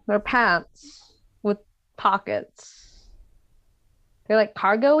pants. They're pants with pockets. They're like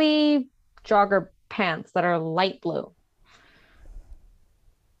cargo-y jogger pants that are light blue.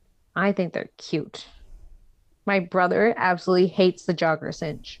 I think they're cute. My brother absolutely hates the jogger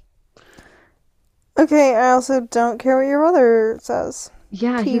cinch. Okay, I also don't care what your brother says.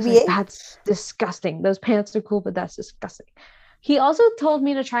 Yeah, he was like, TBA. that's disgusting. Those pants are cool, but that's disgusting. He also told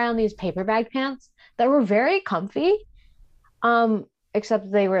me to try on these paper bag pants that were very comfy.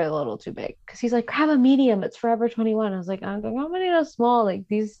 Except they were a little too big. Because he's like, have a medium, it's Forever 21. I was like, I'm gonna need a small, like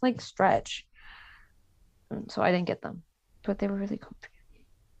these like stretch. And so I didn't get them. But they were really comfy.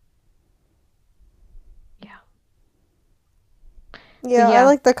 Yeah. Yeah, I Yeah,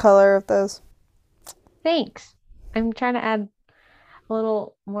 like the color of those. thanks. I'm trying to add a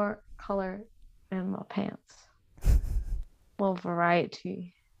little more color in my pants. A little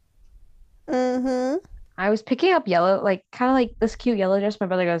variety. Mm-hmm. I was picking up yellow, like kind of like this cute yellow dress. My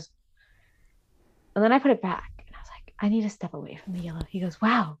brother goes, and then I put it back. And I was like, I need to step away from the yellow. He goes,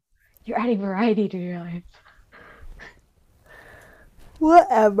 wow, you're adding variety to your life.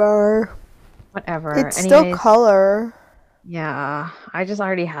 Whatever. Whatever. It's still Anyways, color. yeah, I just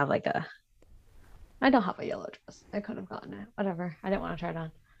already have like a, I don't have a yellow dress. I could have gotten it. Whatever. I didn't want to try it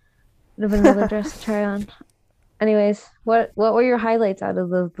on. Would have been another dress to try on. Anyways, what were your highlights out of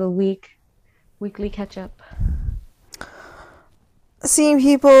the weekly catch up? Seeing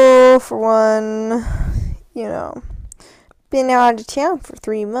people, for one, you know, been out of town for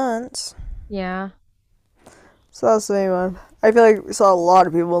 3 months. Yeah. So that's the main one. I feel like we saw a lot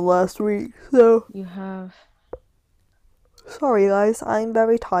of people last week, so You have sorry guys, I'm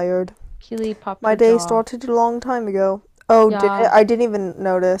very tired. Keely popped My her day jaw. started a long time ago. Oh, did it? Yeah. I didn't even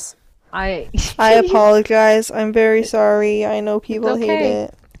notice. I I apologize. I'm very sorry. I know It's people hate okay.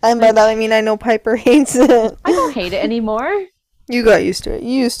 it. And by that I mean I know Piper hates it. I don't hate it anymore. You got used to it.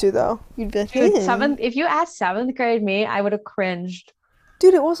 You used to though. You'd be like, Dude, "Hmm." if you asked seventh grade me, I would have cringed.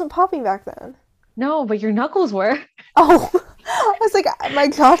 Dude, it wasn't popping back then. No, but your knuckles were. Oh, I was like, my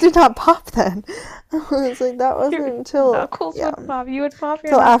jaw did not pop then. I was like, that wasn't Your until, knuckles yeah, would pop. You would pop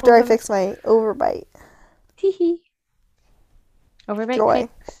your until after I knuckles. fixed my overbite. Teehee. Overbite Joy.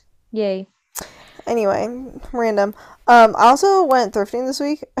 pics. Yay. Anyway, random. I also went thrifting this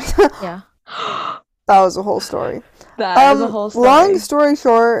week. Yeah. That was a whole story. That is a whole story. Long story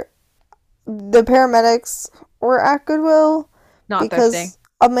short, the paramedics were at Goodwill Not because thrifting.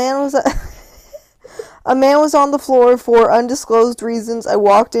 a man was a man was on the floor for undisclosed reasons. I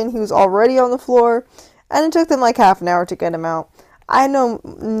walked in, he was already on the floor, and it took them like half an hour to get him out. I know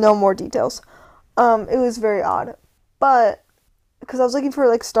no more details. It was very odd, but because I was looking for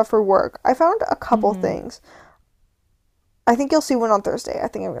like stuff for work, I found a couple things. I think you'll see one on Thursday. I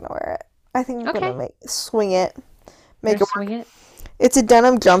think I'm gonna wear it. I think I'm gonna swing it, make it work. Swing it. It's a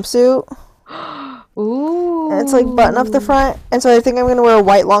denim jumpsuit. Ooh. And it's like button up the front, and so I think I'm gonna wear a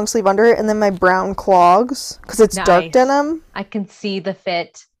white long sleeve under it, and then my brown clogs because it's dark Nice. denim. I can see the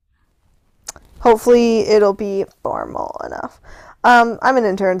fit. Hopefully, it'll be formal enough. I'm an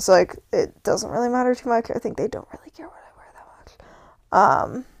intern, so like it doesn't really matter too much. I think they don't really care what I wear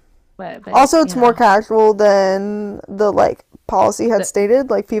that much. But Also, it's you more know, casual than the like policy had stated.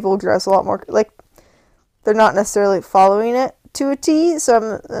 Like people dress a lot more like they're not necessarily following it to a T. So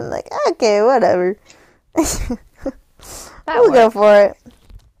I'm like, okay, whatever. that We'll go works. for it.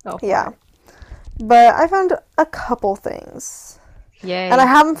 Go for Yeah. it. But I found a couple things. Yay. And I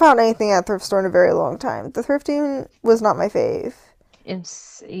haven't found anything at a thrift store in a very long time. The thrifting was not my fave. In In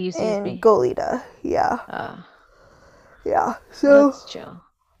UCSB. Goleta. Yeah. Uh, Yeah. So Let's chill.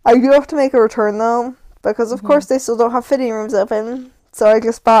 I do have to make a return though. Because of Mhm. course they still don't have fitting rooms open. So I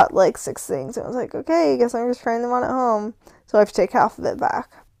just bought like 6 things. And I was like, okay, I guess I'm just trying them on at home. So I have to take half of it back.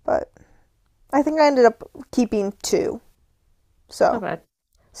 But I think I ended up keeping 2. Not So bad.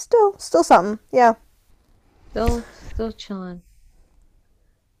 still something. Yeah. Still chilling.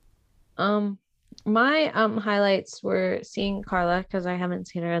 My highlights were seeing Carla because I haven't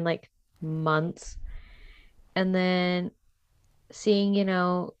seen her in like months, and then seeing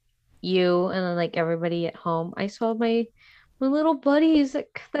you and then like everybody at home. I saw my little buddies that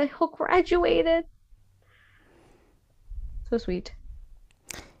who graduated. So sweet.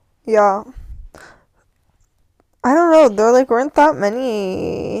 Yeah. I don't know. There like weren't that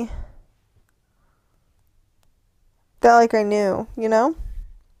many that like I knew, you know?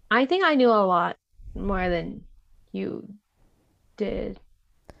 I think I knew a lot more than you did.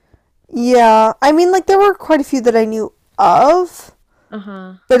 Yeah, I mean, like there were quite a few that I knew of,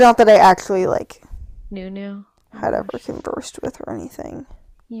 Uh-huh. but not that I actually like New. Oh my had ever gosh. conversed with or anything.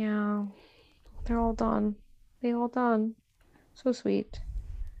 Yeah. They're all done. They all done. So sweet.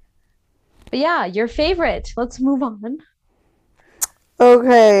 But yeah, your favorite. Let's move on.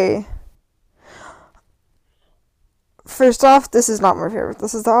 Okay. First off, this is not my favorite.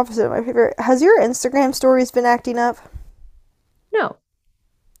 This is the opposite of my favorite. Has your Instagram stories been acting up? No,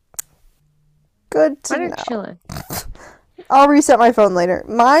 Good to mine are know. chilling. I'll reset my phone later.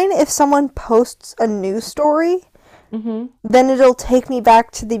 Mine, if someone posts a new story, Mm-hmm. then it'll take me back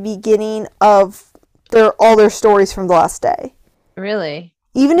to the beginning of all their stories from the last day. Really?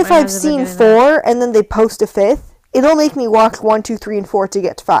 Even if Mine I've hasn't been seen doing that. 4 and then they post a 5th, it'll make me watch 1, 2, 3, and 4 to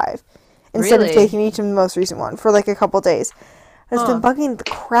get to 5 instead of Really? taking each of the most recent one for like a couple days. It's been Huh. bugging the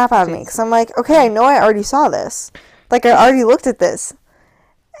crap out of me Jeez. because I'm like, okay, I know I already saw this. Like, I already looked at this.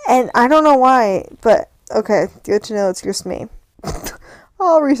 And I don't know why, but okay, good to know it's just me.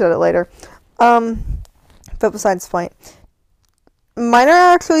 I'll reset it later. But besides the point, mine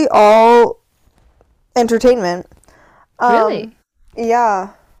are actually all entertainment. Really?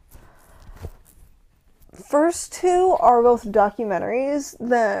 Yeah. First two are both documentaries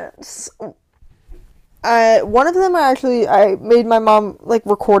that one of them I made my mom like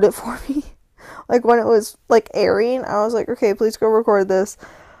record it for me. Like when it was like airing, I was like, okay, please go record this.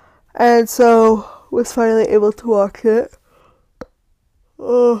 And so was finally able to watch it.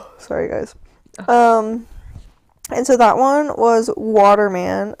 Oh, sorry guys. And so that one was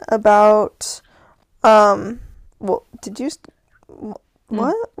Waterman about well,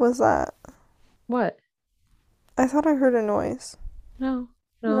 what was that? What? I thought I heard a noise. No.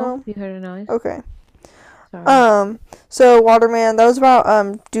 No. No. You heard a noise. Okay. Sorry. So Waterman, that was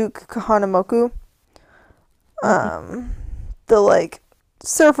about Duke Kahanamoku. The like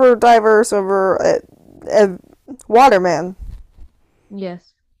surfer diver surfer Waterman,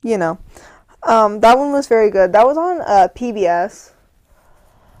 Yes. you know. That one was very good. That was on PBS.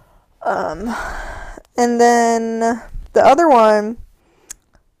 And then the other one,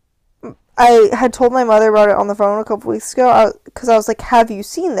 I had told my mother about it on the phone a couple weeks ago because I was like, have you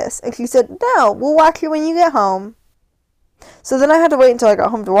seen this? And she said, no, we'll watch it when you get home. So then I had to wait until I got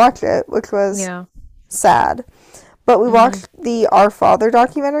home to watch it, which was sad. But we watched the Our Father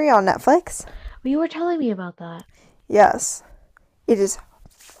documentary on Netflix. Well, you were telling me about that. Yes. It is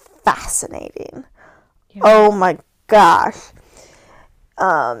fascinating. Yeah. Oh my gosh.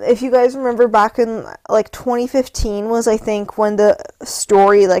 If you guys remember back in like 2015 was I think when the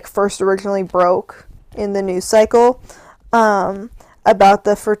story like first originally broke in the news cycle about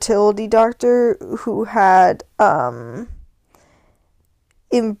the fertility doctor who had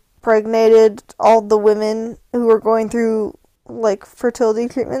impregnated all the women who were going through like fertility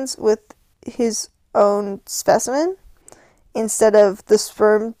treatments with his own specimen instead of the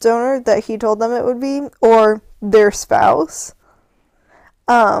sperm donor that he told them it would be or their spouse.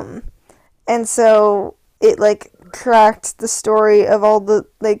 And so it like tracked the story of all the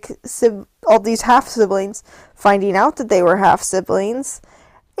like all these half siblings finding out that they were half siblings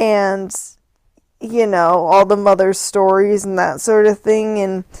and you know all the mother's stories and that sort of thing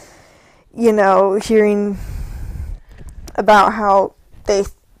and you know hearing about how they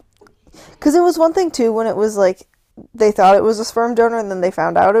because it was one thing too when it was like they thought it was a sperm donor and then they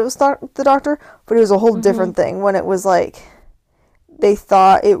found out it was the doctor, but it was a whole different thing when it was like they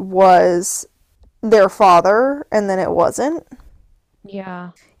thought it was their father and then it wasn't.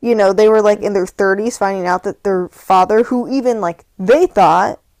 Yeah. You know, they were like in their 30s finding out that their father, who even like they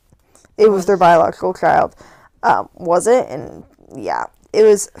thought it was their biological child, wasn't. And yeah, it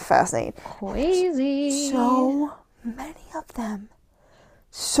was fascinating. Crazy. So many of them.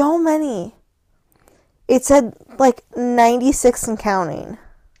 So many. It said like 96 and counting.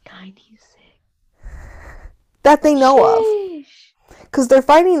 96. That they know of. Sheesh. Because they're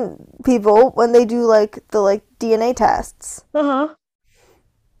finding people when they do like the like DNA tests. Uh-huh.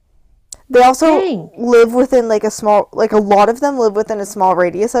 They also Dang. live within like a small, like a lot of them live within a small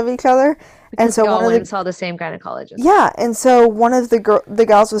radius of each other. Because And so we all one of went the and saw the same gynecologist. yeah, and so one of the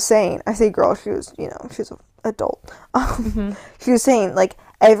gals was saying, I say girl, she was she was an adult. She was saying like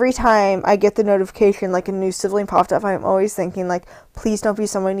every time I get the notification like a new sibling popped up, I'm always thinking like, please don't be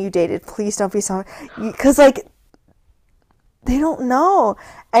someone you dated, please don't be someone, because like they don't know,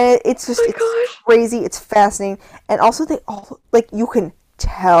 and it's just it's crazy, it's fascinating, and also they all like you can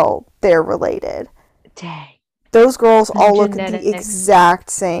tell they're related. Dang. Those girls Them all look the genetics. exact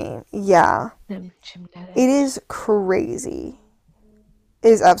same. Yeah. Them It genetics. is crazy. It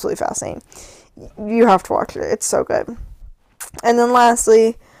is absolutely fascinating. You have to watch it. It's so good. And then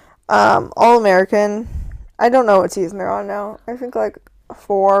lastly, All American. I don't know what season they're on now. I think like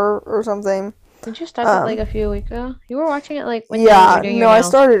 4 or something. Did you start that like Um, a few weeks ago? You were watching it like when you were yeah, doing your no, I nails.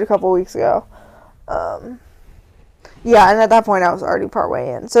 started a couple weeks ago. Um, yeah, and at that point I was already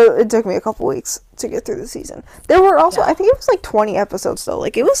partway in, so it took me a couple weeks to get through the season. There were also, Yeah. I think it was like 20 episodes though.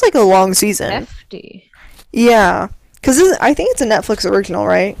 Like it was like a long season. Hefty. Yeah, because I think it's a Netflix original,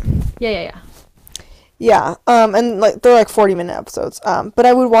 right? Yeah, yeah, yeah. Yeah, and like they're like 40-minute episodes. But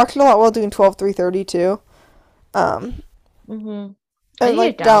I would watch it a lot while doing 12/330 too. Um, Mm-hmm. I and need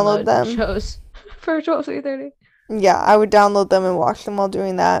like to download download them. shows for 12/330. Yeah, I would download them and watch them while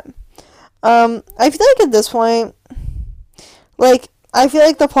doing that. I feel like at this point, like I feel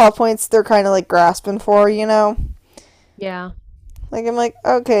like the plot points they're kind of like grasping for, you know. Yeah. Like I'm like,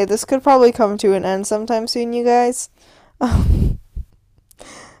 okay, this could probably come to an end sometime soon, you guys.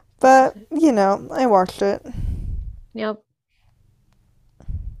 But you know, I watched it. Yep.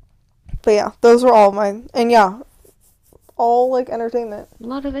 But yeah, those were all mine, and yeah, all like entertainment. A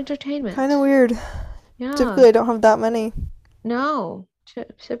lot of Kind of entertainment. weird. Yeah. Typically, I don't have that many. No.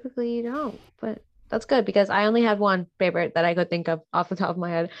 Typically you don't, but that's good because I only had one favorite that I could think of off the top of my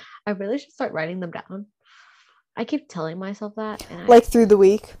head. I really should start writing them down. I keep telling myself that, and Like through the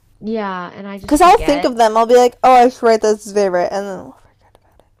week, yeah, and I just because I'll think forget, of them. I'll be like, oh, I should write this favorite, and then I'll forget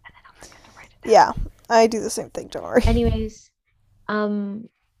about it. and then I'll forget to write it down. Yeah, I do the same thing. Don't worry. Anyways, um,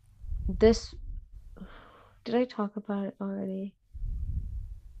 this did I talk about it already?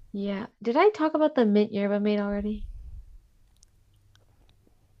 Yeah. Did I talk about the mint yerba mate already?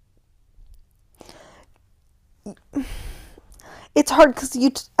 It's hard because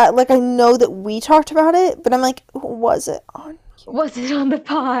like I know that we talked about it, but I'm like, was it on? Was it on the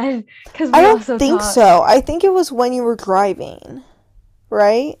pod? Because I we don't also think talked. so. I think it was when you were driving,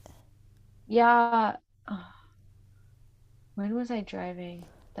 right? Yeah. When was I driving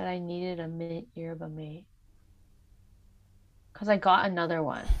that I needed a mint yerba mate? Because I got another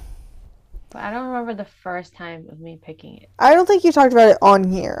one. But I don't remember the first time of me picking it. I don't think you talked about it on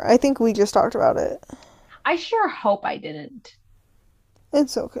here. I think we just talked about it. I sure hope I didn't.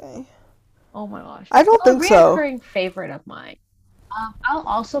 It's okay. Oh my gosh. I don't Well, a think so. reoccurring favorite of mine. I'll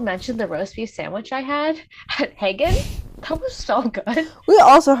also mention the roast beef sandwich I had at Hagen. That was so good. We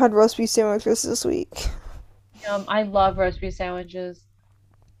also had roast beef sandwiches this week. I love roast beef sandwiches.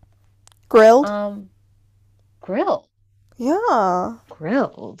 Grilled? Um, grill. Yeah.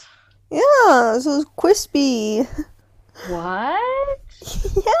 Grilled. Yeah, so it was crispy. What?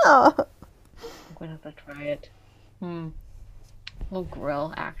 Yeah. I'm gonna have to try it. Hmm. Little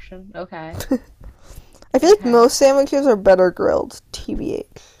grill action. Okay. I feel like Okay. most sandwiches are better grilled,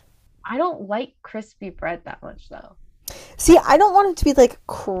 TBH. I don't like crispy bread that much though. See, I don't want it to be like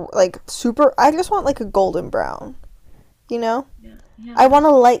like super. I just want like a golden brown. You know? Yeah. Yeah. I want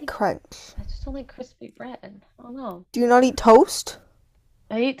a light crunch. I just don't like crispy bread. I don't know. Do you not eat toast?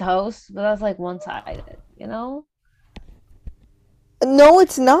 I eat toast, but that's like one-sided, you know? No,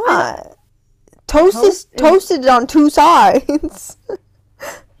 it's I don't not. Toast is toast is toasted on two sides.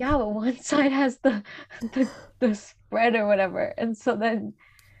 yeah, but one side has the spread or whatever. And so then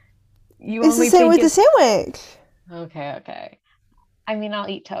you It's the only same think with the it's sandwich. okay, okay. I mean, I'll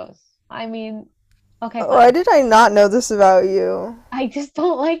eat toast. I mean, okay, Why fine. did I not know this about you? I just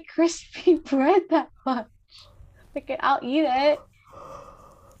don't like crispy bread that much. Like I'll eat it,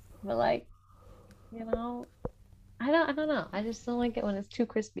 but like, you know, I don't know. I just don't like it when it's too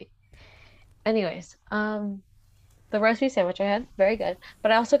crispy. Anyways, the roast beef sandwich I had, very good.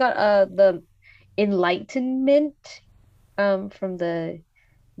 But I also got the Enlightenment from the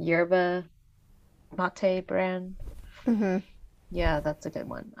Yerba Mate brand. Hmm. Yeah, that's a good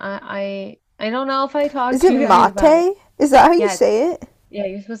one. I don't know if I talked Is to it you guys about it. mate? Is that how you Yeah, it's say it? yeah,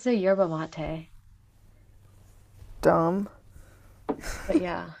 you're supposed to say Yerba Mate. Dumb. But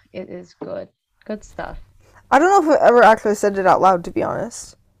yeah, it is good. Good stuff. I don't know if I ever actually said it out loud, to be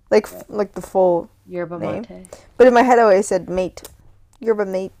honest. Like, like the full Yerba name. Mate. But in my head, I always said mate. Yerba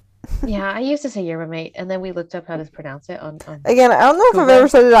mate. Yeah, I used to say Yerba Mate, and then we looked up how to pronounce it on Again, I don't know if I've ever Google.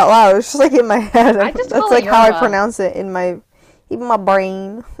 said it out loud. It's just like in my head. I just That's call it like how I Yerba. pronounce it in even my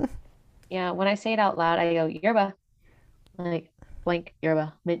brain. Yeah, when I say it out loud, I go Yerba. Like blank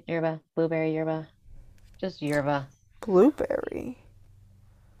yerba, mint yerba, blueberry yerba, just yerba. Blueberry.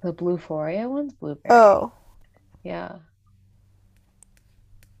 The Blueforia one's blueberry. Oh. Yeah,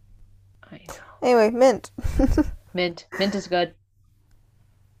 I know. Anyway, mint. Mint is good.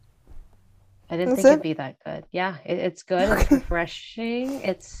 I didn't That's think it'd it? be that good. Yeah, it's good. It's Okay.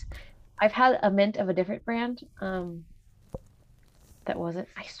 refreshing. I've had a mint of a different brand. That wasn't.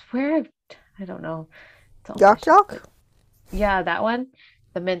 I swear, I don't know. It's all Yak fishy, Yak? but yeah, that one.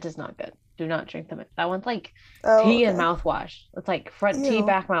 The mint is not good. Do not drink the mint. That one's like Oh, tea and okay. mouthwash. It's like front tea, Ew.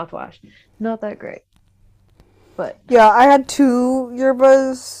 back mouthwash. Not that great, but Yeah, I had two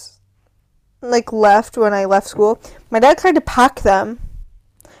yerbas like left when I left school. My dad tried to pack them.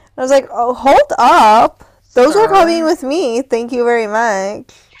 I was like, "Oh, hold up. Those are coming sir. with me. Thank you very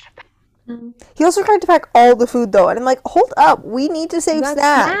much." You He also tried to pack all the food though, and I'm like, "Hold up. We need to save got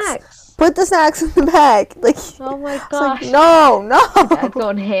snacks. snacks. Put the snacks in the bag." Like, Oh my it's like, gosh. "No, Your dad's no."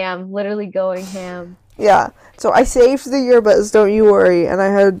 going ham, literally going ham. Yeah. So I saved the yerbas, don't you worry, and I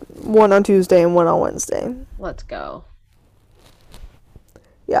had one on Tuesday and one on Wednesday. Let's go.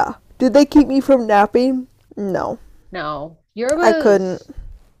 Yeah. Did they keep me from napping? No. No, I couldn't. yerbas.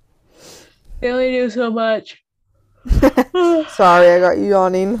 They only do so much. Sorry, I got you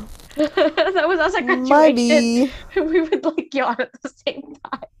yawning. That was us a graduation. Maybe. We would like yawn at the same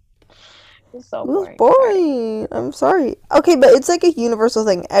time. It was so It was boring. Sorry. boring. I'm sorry. Okay, but it's like a universal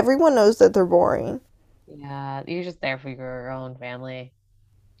thing. Everyone knows that they're boring. Yeah, you're just there for your own family,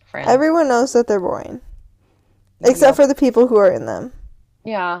 friends. Everyone knows that they're boring. Except Yep. for the people who are in them.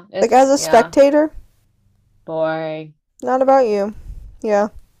 Yeah, Like, as a yeah, spectator, boring. not about you. Yeah.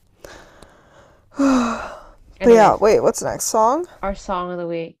 But yeah, Anyways, wait, what's next? Song? our song of the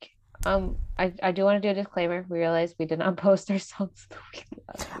week. I do want to do a disclaimer. We realized we did not post our songs of the week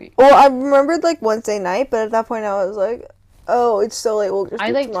last week. Well, I remembered like Wednesday night, but at that point I was like, oh, it's still late. We'll just I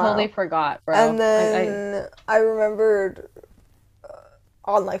do it like totally tomorrow. forgot, And bro. then I remembered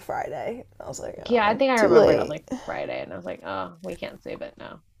on like Friday. I was like, Yeah, I oh, think I too remembered on late. like Friday, and I was like, oh, we can't save it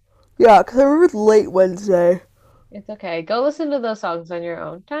now. Yeah, because I remembered late Wednesday. It's okay. Go listen to those songs on your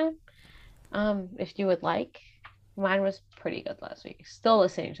own time. If you would like. Mine was pretty good last week. Still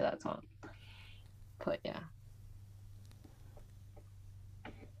listening to that song. But yeah.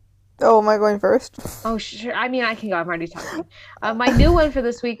 Oh, am I going first? Oh, sure. I mean, I can go. I'm already talking. My new one for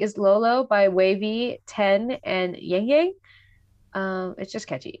this week is Lolo by Wavy, 10, and Yang Yang. It's just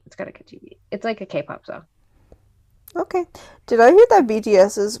catchy. It's got a catchy beat. It's like a K-pop song. Okay. Did I hear that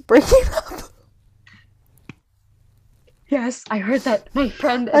BTS is breaking up? Yes, I heard that. My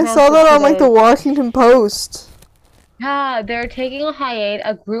friend I announced saw it that on like the today. Washington Post. Yeah, they're taking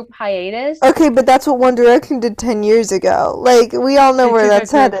a group hiatus. Okay, but that's what One Direction did 10 years ago. Like, we all know They where took a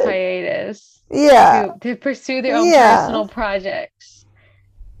that's group headed. hiatus Yeah. to pursue their own Yeah. personal projects.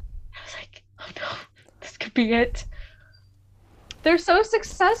 I was like, oh no, this could be it. They're so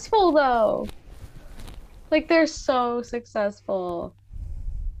successful though. Like they're so successful.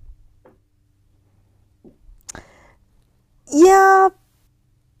 Yeah,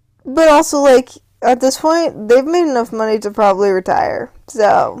 but also, like, at this point, they've made enough money to probably retire.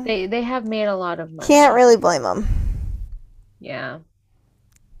 So, They have made a lot of can't money. really blame them. Yeah.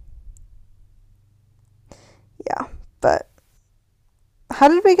 Yeah, but how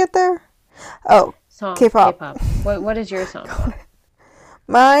did we get there? Oh, Song, K-pop. K-pop. What is your song though?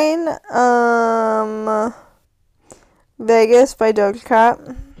 Mine, Vegas by Doja Cat.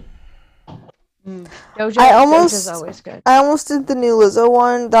 Doja's always good. I almost did the new Lizzo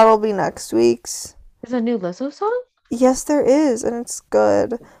one. That'll be next week's. There's a new Lizzo song? Yes, there is, and it's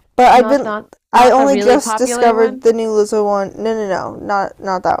good. But I've Not been, not I not a only really just popular discovered one? the new Lizzo one. No,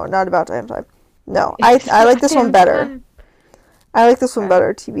 not that one. Not About Damn Time. No, It's I like about this one damn better. time. I like this one Okay.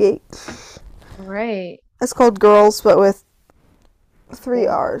 better. TBH. All right. It's called Girls, but with three Cool.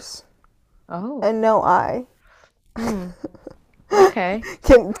 R's Oh. and no I. Hmm. Okay.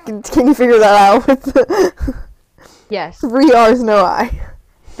 Can you figure that out with the Yes. three R's, no I?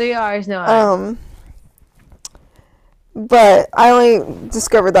 3 hours, no I. But I only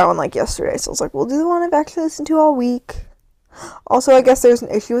discovered that one like yesterday, so I was like, we'll do the one I've actually listened to all week. Also, I guess there's an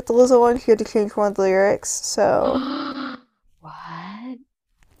issue with the Lizzo one. She had to change one of the lyrics, so What?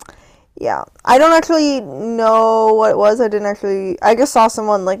 yeah. I don't actually know what it was. I just saw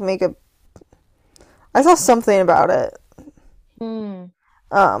someone like I saw something about it. Hmm.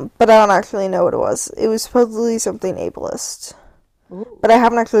 But I don't actually know what it was. It was supposedly something ableist. Ooh. But I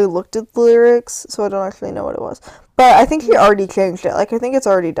haven't actually looked at the lyrics, so I don't actually know what it was. But I think she already changed it. Like, I think it's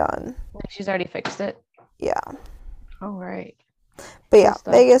already done. She's already fixed it. Yeah. All right. But Cool yeah,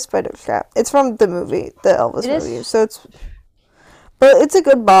 stuff. Vegas by Doja Cat. It's from the movie, the Elvis It movie. is. So but it's a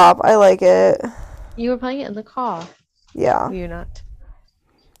good bop. I like it. You were playing it in the car. Yeah. Were you not?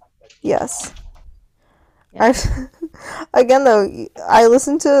 Yes. Yeah. Again, though, I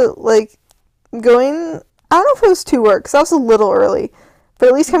listened to, like, I don't know if it was to work, because that was a little early. But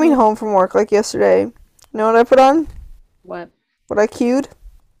at least coming Mhm. home from work like yesterday, you know what I put on? What? What I queued?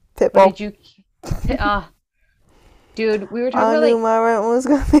 What Pitbull. did you? Dude, we were talking I about knew like my rent was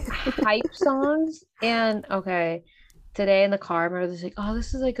gonna be. hype songs, and okay, today in the car, my brother's like, "Oh,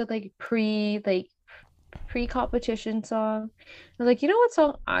 this is like a pre-competition song." I was like, "You know what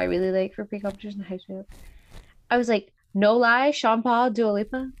song I really like for pre-competition hype song?" I was like, "No Lie," Sean Paul, Dua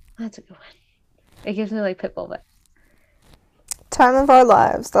Lipa. That's a good one. It gives me like Pitbull vibes. Time of Our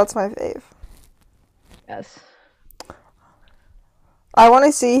Lives. That's my fave. Yes. I want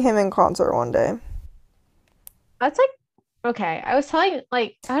to see him in concert one day. That's like okay. I was telling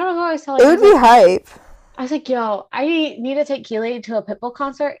like I don't know who I was It telling. would be hype. I was like, yo, I need to take Keely to a Pitbull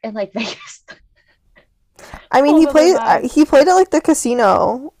concert in like Vegas. I mean, Whole other vibe. he played at like the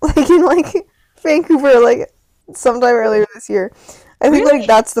casino, like in like Vancouver, like sometime earlier this year. I think like Really?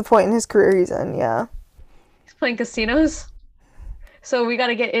 that's the point in his career he's in. Yeah. He's playing casinos. So we got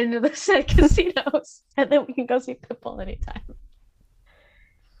to get into the said casinos and then we can go see Pitbull anytime.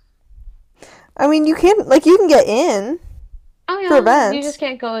 I mean, you can get in Oh for yeah, you just events.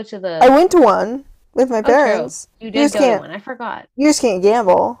 can't go to I the. went to one with my Oh, true. parents. You You did just go to can't. one. I forgot. You just can't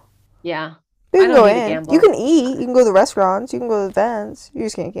gamble. Yeah, You I can don't go need to in. You gamble. can eat. You can go to the restaurants. You can go to the events. You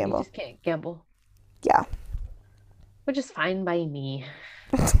just can't You gamble. just can't gamble, Yeah. which is fine by me.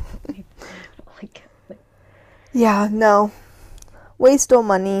 like, Yeah. No. Waste of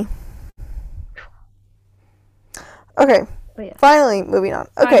money. Okay. but yeah, Finally, moving on.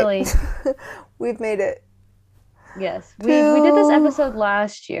 Okay. finally, We've made it yes, we did this to. episode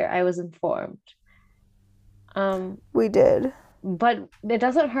last year. I was informed. Um, We did. but it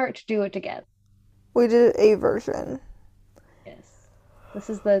doesn't hurt to do it again. We did a version. Yes. This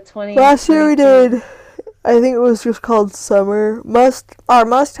is the Last year we 2022. did. I think it was just called Summer Must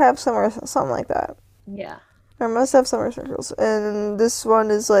Have Summer, something like that. Yeah. Or Must Have Summer Essentials. And this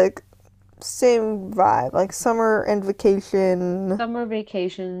one is like same vibe, like summer and vacation Summer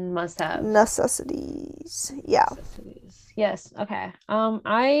vacation must-haves. necessities. Yeah. Necessities. Yes. Okay.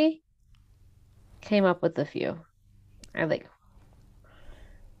 I came up with a few. I like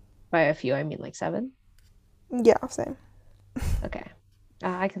by a few I mean like seven. Yeah, same. Okay.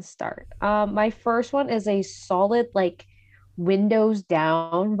 I can start. My first one is a solid like Windows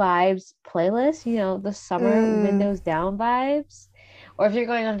down vibes playlist, you know, the summer Mm, Windows down vibes. Or if you're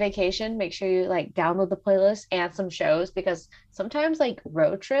going on vacation, make sure you like download the playlist and some shows because sometimes like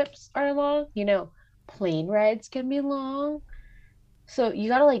road trips are long, you know, plane rides can be long. So you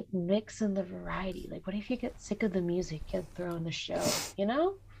gotta like mix in the variety. Like, what if you get sick of the music and throw in the show, you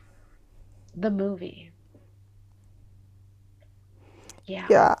know? The movie. Yeah,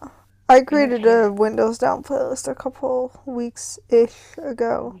 yeah. I created a entertainment. Windows Down playlist a couple weeks-ish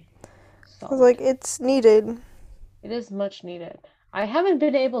ago. I was Solid. like, it's needed. It is much needed. I haven't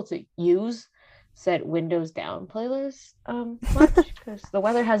been able to use said Windows down playlist much because the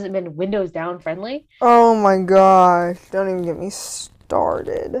weather hasn't been Windows down friendly. Oh my gosh. Don't even get me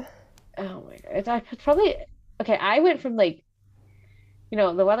started. Oh my God. It's probably okay. I went from like, you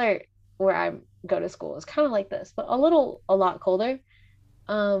know, the weather where I go to school is kind of like this, but a lot colder.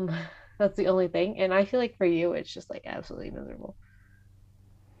 Um, that's the only thing. And I feel like for you, it's just like absolutely miserable.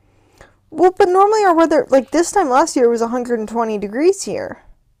 Well, but normally our weather, like this time last year, was 120 degrees here.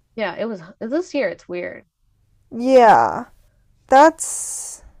 Yeah, it was this year. It's weird. Yeah,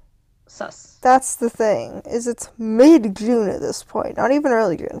 that's Sus. that's the thing. Is it's mid June at this point, not even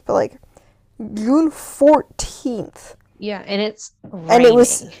early June, but like June 14th, Yeah, and it's and it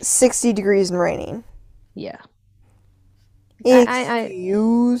was raining. 60 degrees and raining. Yeah. I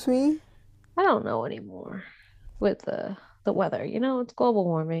Excuse me. I don't know anymore with the weather. You know, it's global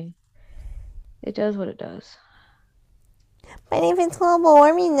warming. It does what it does. But if it's global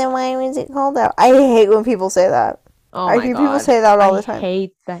warming, then why was it cold out? I hate when people say that. Oh I my hear people God. say that all I the time.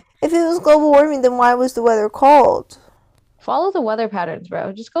 hate that. If it was global warming, then why was the weather cold? Follow the weather patterns,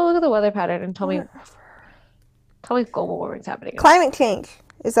 bro. Just go look at the weather pattern and Whatever. tell me if global warming's happening or not. Climate change.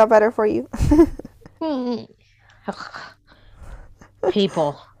 Is that better for you? Hmm.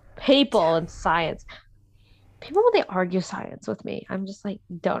 People. People and science. People when they argue science with me, I'm just like,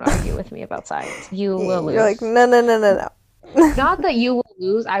 don't argue with me about science. You will You're like, lose. no, no, no, no, no. Not that you will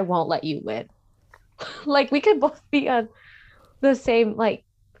lose, I won't let you win. Like we could both be on the same like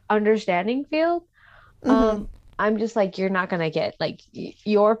understanding field. hmm I'm just like you're not gonna get like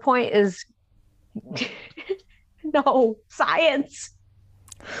your point is no science.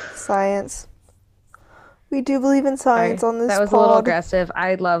 Science. We do believe in science Sorry, on this that was a little pod. aggressive.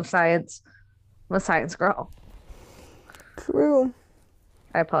 I love science. I'm a science girl. True.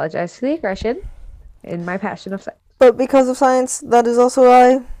 I apologize for the aggression and my passion of science. But because of science, that is also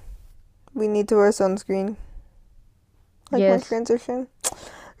why we need to wear sunscreen. Like my Yes. transition.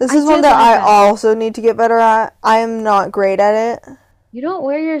 This I is one did that like I that. also need to get better at. I am not great at it. You don't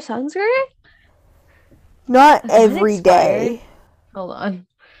wear your sunscreen? Not Is mine every expired? day. Hold on.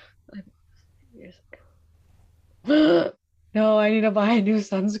 Years ago. No, I need to buy a new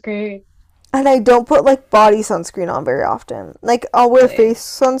sunscreen. And I don't put like body sunscreen on very often. Like I'll wear Same. face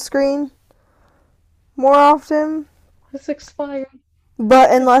sunscreen more often. It's expired.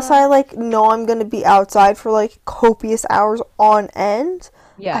 But unless Goodbye. I like know I'm gonna be outside for like copious hours on end,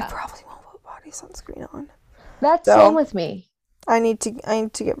 I Yeah. probably won't put body sunscreen on. That's same So with me. I need to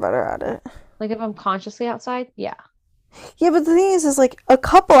get better at it. Like if I'm consciously outside, yeah. Yeah, but the thing is like a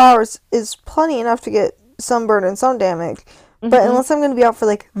couple hours is plenty enough to get sunburn and sun damage. But Mm-hmm. unless I'm gonna be out for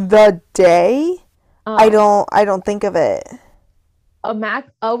like the day, Um, I don't think of it. a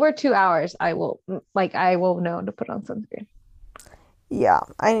max over 2 hours, I will know to put on sunscreen. Yeah,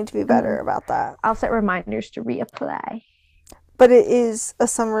 I need to be better Mhm. about that. I'll set reminders to reapply. But it is a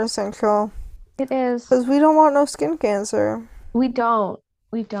summer essential It is. because we don't want no skin cancer. We don't.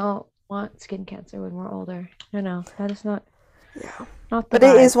 We don't want skin cancer when we're older. No, that is Yeah. not the But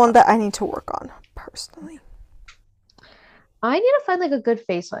it vibe. is one that I need to work on personally. I need to find like a good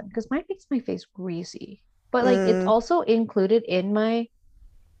face one because mine makes my face greasy. But like it's Mm, also included in my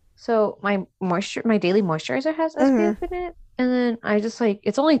daily moisturizer has hmm. SPF in it. And then I just like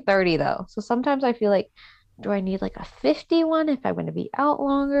it's only 30 though. So sometimes I feel like do I need like a 50 one if I'm going to be out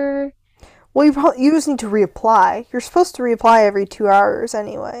longer? Well, you just need to reapply. You're supposed to reapply every 2 hours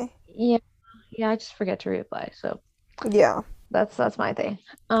anyway. Yeah. Yeah, I just forget to reapply. So Yeah. that's my thing.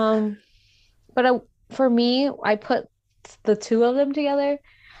 Um, but for me, I put the two of them together.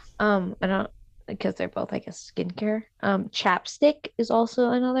 I don't because they're both, I guess, skincare. Chapstick is also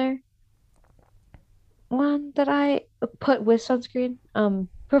another one that I put with sunscreen.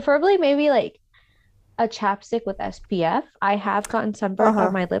 Preferably maybe like a chapstick with SPF. I have gotten Uh sunburned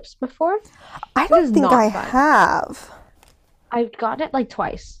on huh. my lips before. I It don't is think I not fun. have. I've gotten it like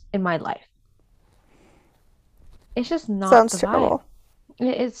twice in my life. It's just not Sounds the vibe. terrible.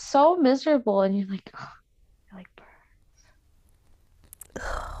 It's so miserable, and you're like, oh, you're like,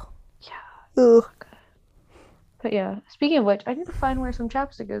 yeah, Ugh. not good. But yeah, speaking of which, I need to find where some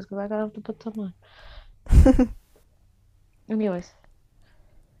chapstick is because I gotta have to put some on. Anyways,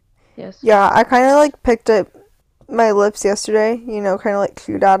 yes. Yeah, I kind of like picked up my lips yesterday. Kind of like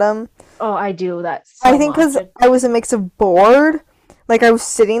chewed at them. Oh, I do that I so think because often. I was a mix of bored. Like I was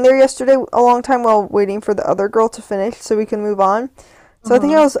sitting there yesterday a long time while waiting for the other girl to finish so we can move on. So I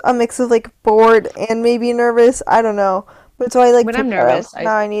think I Uh-huh. was a mix of like bored and maybe nervous. I don't know. But so I like When I'm picked that up. nervous,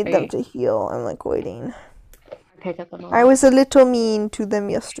 Now I need them I to heal. I'm like waiting. pick at them a I lot. was a little mean to them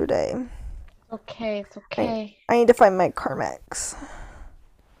yesterday. Okay, it's I okay. I need to find my Carmex.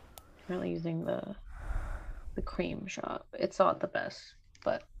 Currently using the cream shop. It's not the best,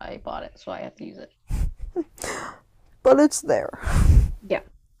 but I bought it, so I have to use it. But it's there. Yeah.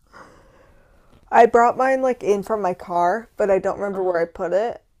 I brought mine like in from my car, but I don't remember where Uh-huh. I put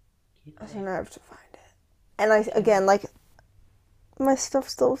it. So now I have to find it. And I again like my stuff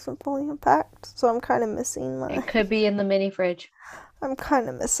still isn't fully unpacked, so It could be in the mini fridge. I'm kind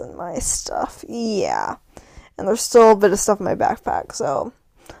of missing my stuff. Yeah. And there's still a bit of stuff in my backpack, so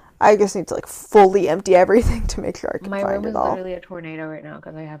I just need to like fully empty everything to make sure I can My find room it is all. literally a tornado right now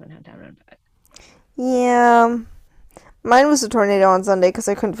because I haven't had time to unpack. Yeah. Mine was a tornado on Sunday because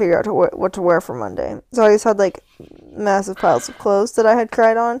I couldn't figure out what to wear for Monday. So I just had like massive piles of clothes that I had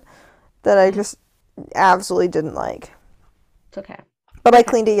tried on that I just absolutely didn't like. It's okay. But I Okay.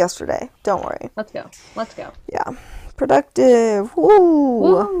 cleaned it yesterday. Don't worry. Let's go. Let's go. Yeah. Productive.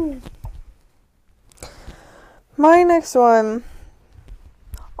 Woo. Woo! My next one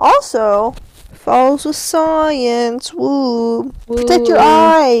also follows with science. Woo. Protect your Woo!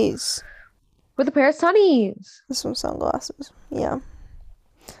 eyes. With a pair of sunnies. With some sunglasses. Yeah.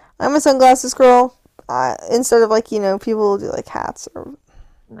 I'm a sunglasses girl. Instead of like, people do like hats or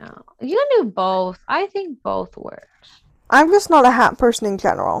No. You can do both. I think both works. I'm just not a hat person in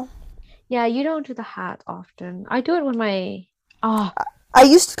general. Yeah, you don't do the hat often. I do it when my oh I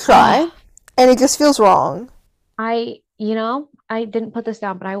used to try, oh and it just feels wrong. I didn't put this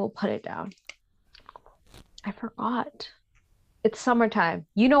down, but I will put it down. I forgot. It's summertime.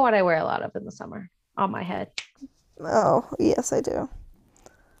 You know what I wear a lot of in the summer on my head. Oh, yes, I do.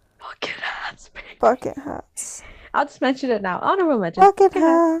 Bucket hats, baby. Bucket hats. I'll just mention it now. Honorable mention. Bucket Bucket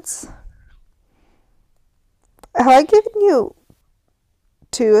hats. hats. Have I given you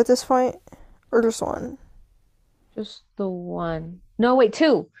two at this point? Or just one? Just the one. No, wait,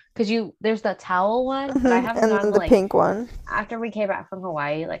 two. Because there's the towel one, but I haven't And gotten then the like pink one. after we came back from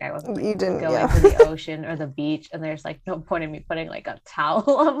Hawaii, like I wasn't like You didn't, going yeah. to the ocean or the beach, and there's like no point in me putting like a towel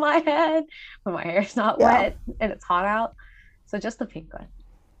on my head when my hair's not Yeah. wet and it's hot out. So just the pink one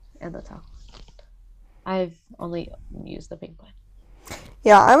and the towel. I've only used the pink one.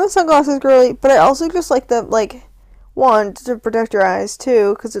 Yeah, I'm a sunglasses girly, but I also just like the one to protect your eyes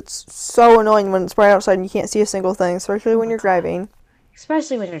too, because it's so annoying when it's bright outside and you can't see a single thing, especially Oh when my you're god. driving.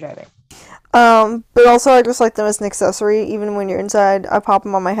 Especially when you're driving. But also I just like them as an accessory. Even when you're inside, I pop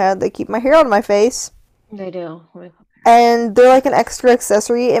them on my head. They keep my hair out of my face, They do. and they're like an extra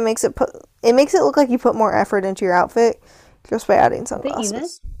accessory. It makes it look like you put more effort into your outfit just by adding Are they even?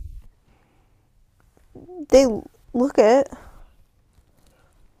 sunglasses. They look it.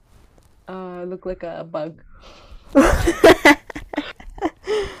 I look like a bug.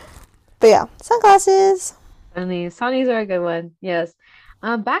 But yeah, sunglasses. Sunnies are a good one. Yes.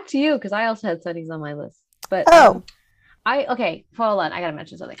 Back to you because I also had sunnies on my list. But Oh, I okay, hold on, I gotta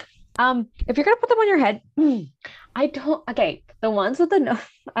mention something. If you're gonna put them on your head, I don't okay, the ones with the no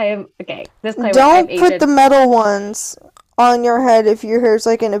I am okay, disclaimer, I'm don't put the Asian. metal ones on your head if your hair's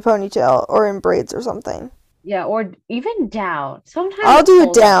like in a ponytail or in braids or something. Yeah, or even down. Sometimes I'll it do it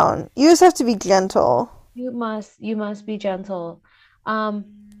pulls out. down. You just have to be gentle. You must be gentle. Um,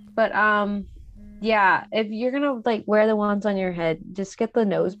 but yeah, if you're gonna like wear the ones on your head, just get the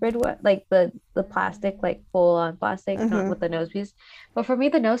nose brid one, like the plastic, like full on plastic, not Hmm. with the nose piece. But for me,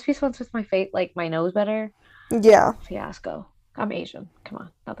 the nose piece ones with my face, like my nose better. Yeah. Fiasco. I'm Asian. Come on,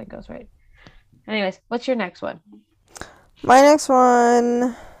 nothing goes right. Anyways, what's your next one? My next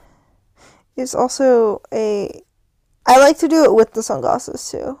one is also a. I like to do it with the sunglasses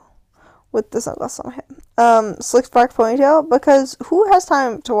too. With the sunglasses on my head. Slick back ponytail because who has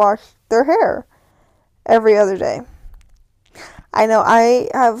time to wash their hair every other day? I know I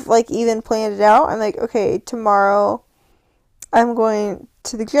have like even planned it out. I'm like, okay, tomorrow I'm going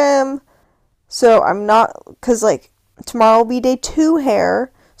to the gym, so I'm not because like tomorrow will be day two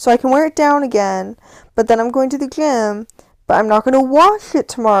hair, so I can wear it down again. But then I'm going to the gym, but I'm not going to wash it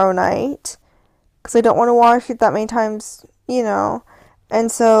tomorrow night because I don't want to wash it that many times, you know.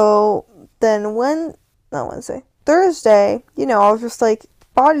 And so then not Wednesday, Thursday, I'll just like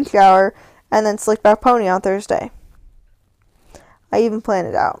body shower and then slick back pony on Thursday. I even plan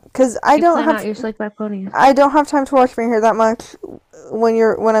it out because You plan out your slick back ponies. I don't have time to wash my hair that much when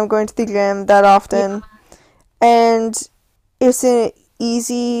I'm going to the gym that Yeah. often, and it's an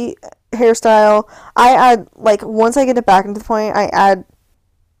easy hairstyle. I add like once I get it back into the point, I add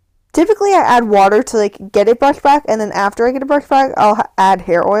water to like get it brushed back, and then after I get it brushed back, I'll add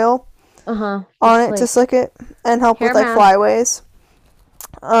hair oil Uh-huh. on Just it to like slick it and help with hair like mask. flyaways.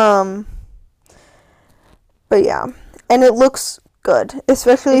 Um, but yeah, and it looks good,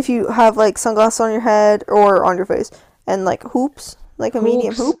 especially It if you have like sunglasses on your head or on your face and like hoops, like a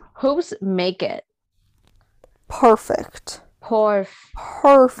medium hoops. hoop. Hoops make it. Perfect. Poor.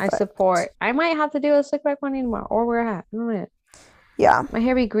 I Perfect. support. I might have to do a slick back pony tomorrow or wear a hat. I don't know. Yeah. My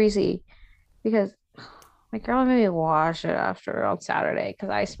hair be greasy because my girl made me wash it after on Saturday because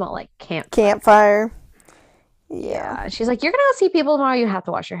I smell like campfire. Campfire. Yeah. Yeah. She's like, you're gonna see people tomorrow. You have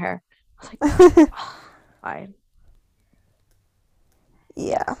to wash your hair. I was like, oh, fine.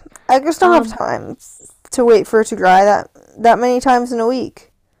 Yeah. Yes. I just don't have Um. time to wait for it to dry that many times in a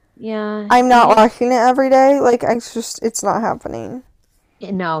week. Yeah. I'm It not is. washing it every day. Like it's not happening.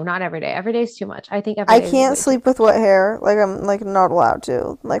 No, not every day. Every day is too much. I think every I day is can't way too sleep with wet hair. Like I'm like not allowed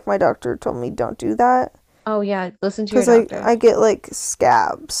to. Like my doctor told me don't do that Oh yeah, listen to your cuz doctor. I get like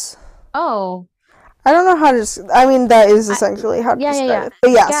scabs. Oh, I don't know how to I mean that is I essentially how to yeah, yeah, describe yeah. it.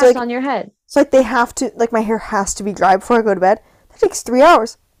 But yeah, Scabs on your head. so like they have to like my hair has to be dry before I go to bed. That takes 3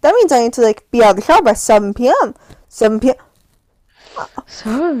 hours. That means I need to like be out of the shower by 7 p.m. 7 p.m.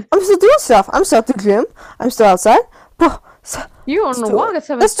 So I'm still doing stuff. I'm still at the gym. I'm still outside. Bro, you that's on the too walk at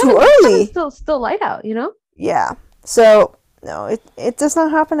seven. that's too Seven's early. still light out, you know? Yeah. So no, it does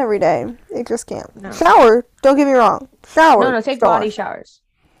not happen every day. It just can't. No. Shower. Don't get me wrong. No, Shower. no, Just take don't body wash. showers.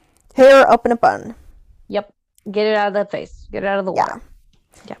 Hair up in a bun. Yep. Get it out of the face. Get it out of the Yeah. water.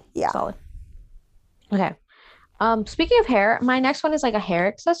 Yeah. Yeah. Solid. Okay. Speaking of hair, my next one is like a hair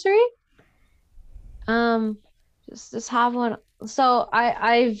accessory. Um, just have one. So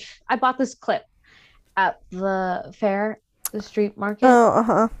I bought this clip at the fair, the street market, Oh,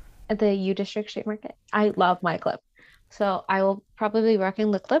 uh-huh. at the U District Street Market. I love my clip. So I will probably be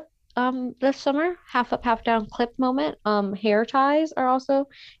rocking the clip this summer. Half up, half down clip moment. Hair ties are also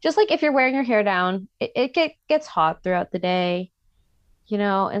just like if you're wearing your hair down, gets hot throughout the day,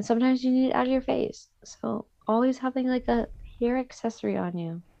 and sometimes you need it out of your face. So always having like a hair accessory on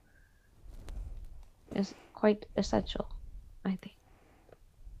you is quite essential, I think.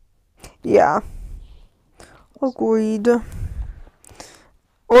 Yeah, agreed. Or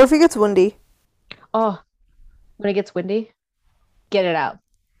if it gets windy, Oh, when it gets windy, get it out.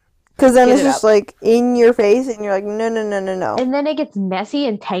 because then Get it's it just out. like in your face, and you're like, no, no, no, no, no. And then it gets messy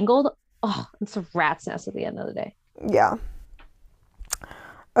and tangled. Oh, it's a rat's nest at the end of the day. Yeah.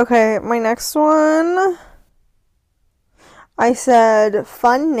 Okay, my next one. I said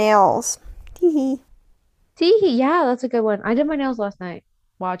fun nails. Hee See, yeah, that's a good one. I did my nails last night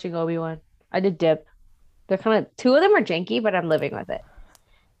watching Obi-Wan. I did dip. They're kind of two of them are janky, but I'm living with it.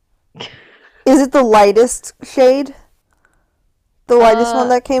 Is it the lightest shade? The lightest one Uh,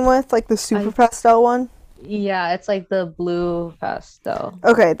 that came with, like the super I pastel one? yeah, it's like the blue pastel.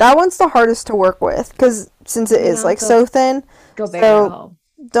 Okay, that one's the hardest to work with because since it You is know, like so thin, go big or go so home.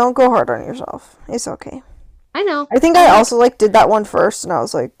 don't go hard on yourself. It's okay. I know. I think I I know. also like did that one first, and I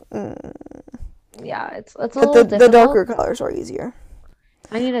was like, Yeah, it's a but little the difficult. darker colors are easier.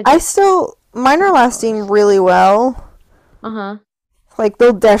 I need to I get still mine are darker lasting colors. really well. Uh-huh. Like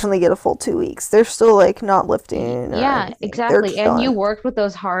they'll definitely get a full 2 weeks. They're still like not lifting or Yeah, anything. They're exactly. And you chilling. worked with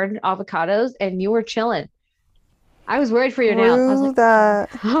those hard avocados and you were chilling. I was worried for your nails. I was True like, oh, that.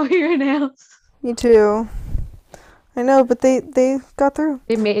 how are your nails? Me too. I know, but they got through.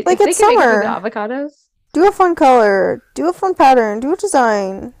 They made Like if they it's can make it through the summer. avocados. Do a fun color. Do a fun pattern. Do a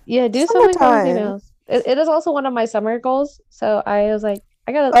design. Yeah, do something fun with your Summertime. nails. It is also one of my summer goals. So I was like,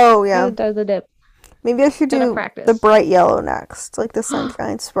 Oh I yeah. gotta do the dip. Maybe I should Gotta do the practice. bright yellow next, like the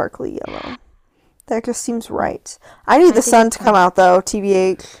sunshine sparkly yellow. That just seems right. I need I the think sun it's to come fun. out though,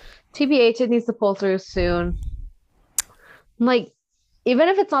 TBH. TBH, it needs to pull through soon. Like, even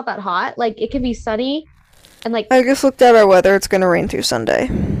if it's not that hot, like it can be sunny and like I just looked at our weather. It's gonna rain through Sunday.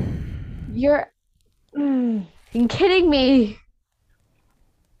 you're you kidding me.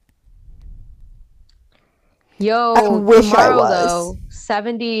 I Yo, wish I tomorrow was. though,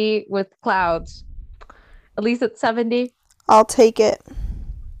 70 with clouds. At least it's 70. I'll take it.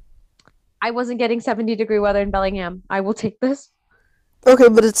 I wasn't getting 70-degree weather in Bellingham. I will take this. Okay,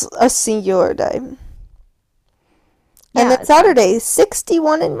 but it's a singular day. And Yeah, then it's fine. Saturday,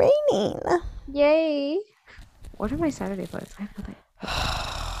 61 and raining. Yay. What are my Saturday plans? I have nothing.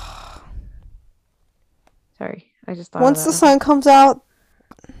 Sorry, I just thought of Once that the real quick. sun comes out,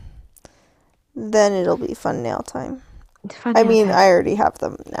 then it'll be fun nail time. It's fun I nail mean, time. I already have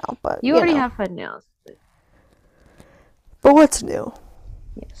them now, but You you already know. have fun nails. But what's new?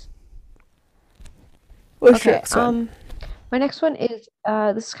 Yes. What's your Okay. next one? My next one is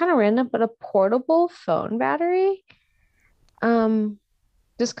this is kind of random, but a portable phone battery. Um,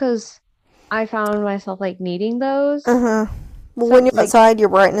 just because I found myself like needing those. Uh-huh. Well, when Some you're like outside, your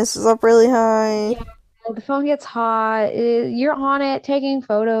brightness is up really high. yeah, the phone gets hot. You're on it, taking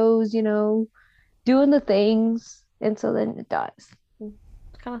photos, doing the things, and so then it dies.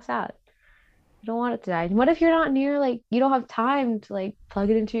 It's kind of sad. You don't want it to die. And what if you're not near, like, you don't have time to like plug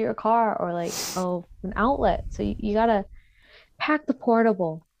it into your car or like, oh, an outlet. So you gotta pack the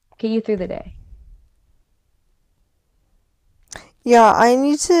portable, get you through the day. Yeah, I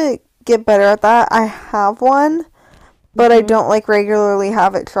need to get better at that. I have one, but I Mm-hmm. don't like regularly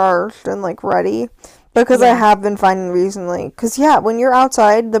have it charged and like ready because I Yeah. have been finding recently. Because yeah, when you're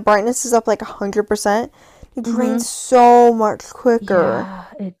outside, the brightness is up like 100%. It Mm-hmm. drains so much quicker. Yeah,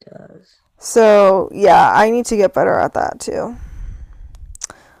 it does. So yeah, I need to get better at that too.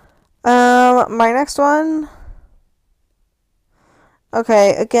 My next one.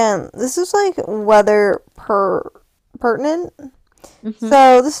 Okay, again, this is like weather pertinent. Mm-hmm.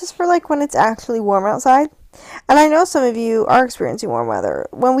 So this is for like when it's actually warm outside. And I know some of you are experiencing warm weather.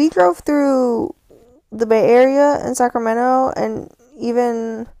 When we drove through the Bay Area and Sacramento and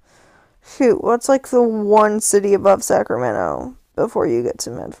even shoot, what's like the one city above Sacramento before you get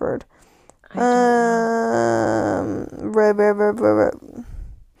to Medford? I don't know. Re- re- re- re- re-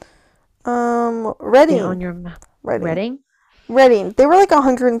 Get on Reading. your map. Reading. Reading? Reading. They were like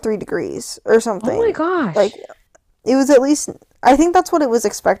 103 degrees or Oh my something. gosh. Like it was at least I think that's what it was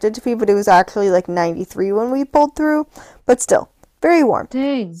expected to be, but it was actually like 93 when we pulled through, but still very warm.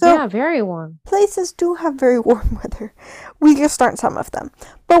 Dang. So Yeah, very warm. places do have very warm weather. We just aren't some of them.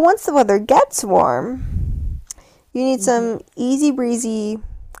 But once the weather gets warm, you need Hmm. some easy breezy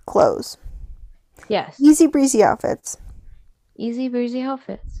clothes. Yes. Easy breezy outfits. Easy breezy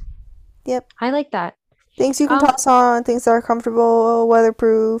outfits. Yep. I like that. Things you can Um, toss on, things that are comfortable,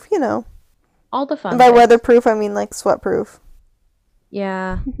 weatherproof, you know. all the And fun by bits. weatherproof, I mean like sweatproof.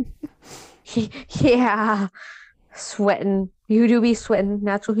 Yeah. Yeah. Sweating. You do be sweating.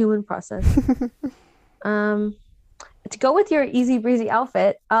 Natural human process. Um, to go with your easy breezy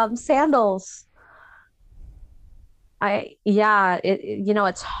outfit, sandals. Yeah,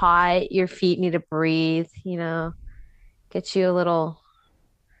 it's hot. Your feet need to breathe, get you a little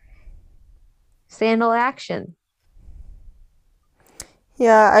sandal action.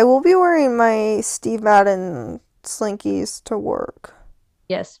 Yeah, I will be wearing my Steve Madden slinkies to work.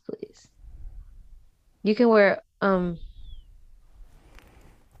 Yes, please. You can wear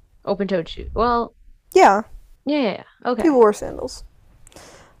open-toed shoe. Well, Yeah, yeah. Okay. people wear sandals.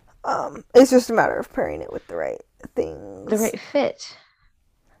 It's just a matter of pairing it with the right The things. right fit.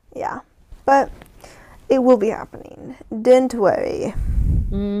 Yeah, but it will be happening. Don't worry.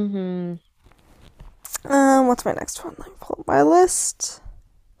 Mm-hmm. What's my next one? Let me pull up my list.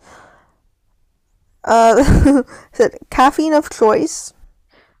 Said caffeine of choice.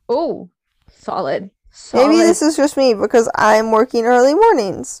 Oh, solid. Maybe Solid. this is just me because I'm working early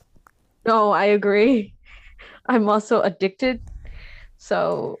mornings. No, I agree. I'm also addicted.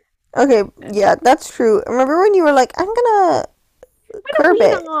 So, Okay, yeah, that's true. Remember when you were like, I'm gonna I'm gonna curb wean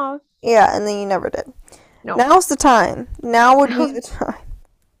it? off. Yeah, and then you never did. No. Now's the time. Now would be the time.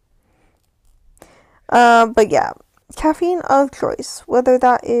 But yeah, caffeine of choice. Whether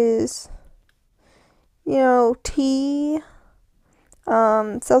that is, tea,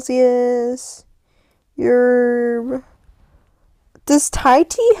 Celsius, your. Does Thai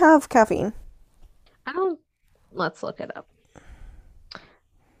tea have caffeine? I don't. Let's look it up.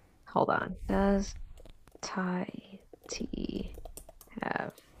 Hold on. Does Thai tea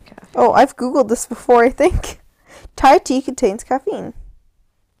have Oh, caffeine? I've Googled this before, I think. Thai tea contains caffeine.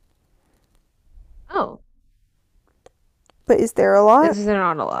 Oh, But is there a lot? this is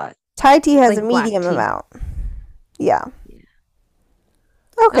not a lot. Thai tea It's has a like black medium tea. amount. Yeah. Yeah.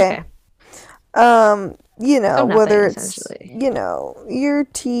 Okay. Okay. So nothing Whether it's, essentially. your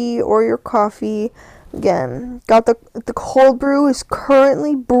tea or your coffee. Again, got the cold brew is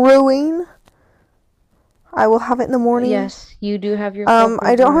currently brewing. I will have it in the morning. Yes, you do have your cold brew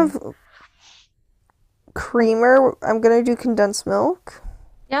I don't brewing. have creamer. I'm gonna do condensed milk.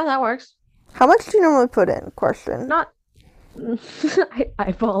 Yeah, that works. How much do you normally put in? Question. Not. I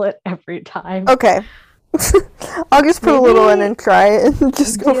eyeball it every time. Okay. I'll just put a little in and Maybe try it and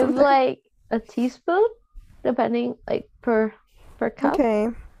just go give from there. like a teaspoon, depending like per cup. Okay.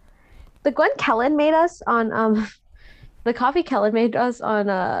 The Gwen Kellen made us on the coffee Kellen made us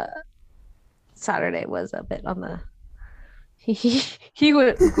on Saturday was a bit on the he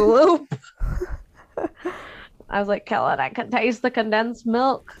went gloop. I was like, Kellen, I can taste the condensed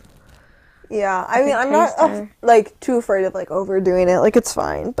milk. Yeah, I I mean, could I'm not taste her. like too afraid of like overdoing it. Like it's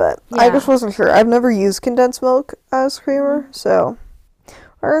fine, but I just Yeah. wasn't sure. I've never used condensed milk as creamer, so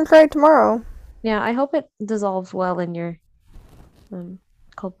we're gonna try it tomorrow. Yeah, I hope it dissolves well in your um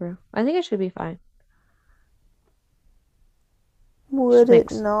cold brew. I think it should be fine. Just Would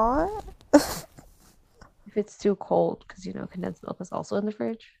it mix not? if it's too cold, because condensed milk is also in the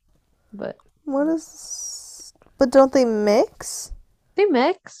fridge. But What is? But don't they mix? they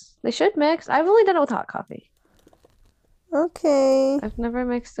mix. They should mix. I've only done it with hot coffee. Okay. I've never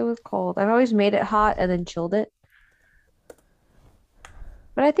mixed it with cold. I've always made it hot and then chilled it.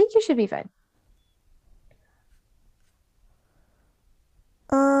 But I think you should be fine.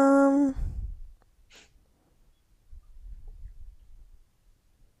 Um,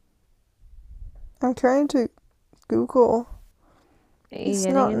 I'm trying to Google. Are you It's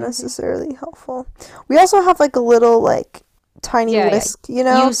getting not anything? necessarily helpful. We also have like a little like tiny Yeah. whisk, Use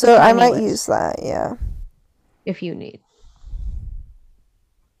the so I tiny might whisk use that. Yeah. if you need.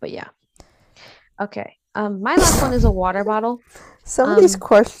 But yeah. Okay. My last one is a water bottle. Some of these Um,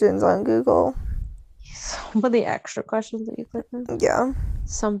 questions on Google. some of the extra questions that you put in. Yeah.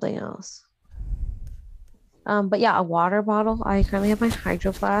 Something else. But yeah, a water bottle. I currently have my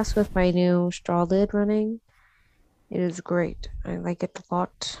Hydro Flask with my new straw lid running. It is great. I like it a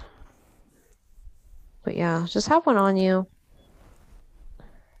lot. But yeah, just have one on you.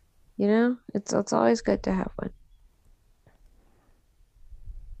 It's always good to have one.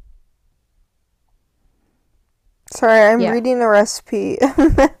 Sorry, I'm Yeah, reading a recipe.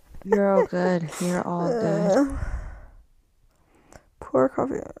 you're all good. You're all good. uh, Pour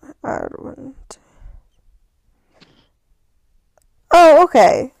coffee. Add one. Oh,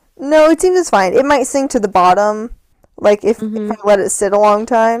 okay. No, it seems it's fine. It might sink to the bottom, like if I Mm-hmm. let it sit a long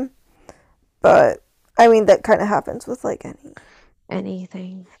time. But I mean, that kind of happens with like any.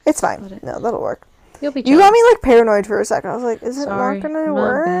 Anything. It's Just fine. put it. No, that'll work. You'll be You got chilling. me like paranoid for a second. I was like, is it not Sorry, gonna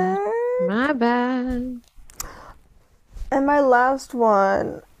my bad. work? My bad. And my last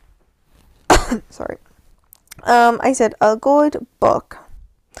one. Sorry. I said a good book.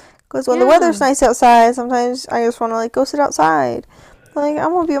 Because when the weather's Yeah. nice outside, sometimes I just want to like go sit outside. Like I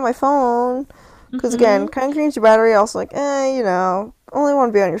won't be on my phone. Because again, Mm-hmm. kind of drains your battery. Also, like, only want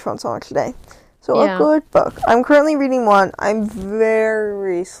to be on your phone so much today. So a Yeah. good book. I'm currently reading one. I'm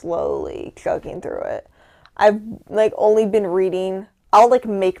very slowly chugging through it. I've like only been reading. I'll like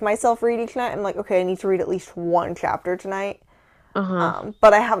make myself read each night. I'm like, okay, I need to read at least one chapter tonight. Uh-huh.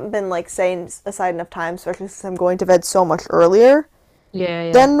 But I haven't been like setting aside enough time, especially since I'm going to bed so much earlier Yeah,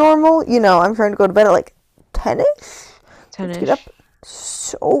 yeah. than normal. I'm trying to go to bed at like 10ish. I have to get up 10-ish.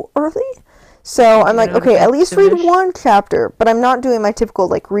 so early. So I'm You like, gotta go to okay, bed at least read soonish. one chapter, but I'm not doing my typical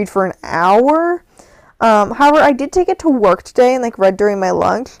like read for an hour. However, I did take it to work today and like read during my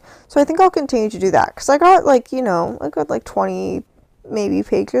lunch, so I think I'll continue to do that because I got like I got like 20 maybe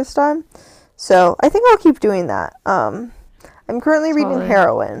pages done. So I think I'll keep doing that. I'm currently reading Solid.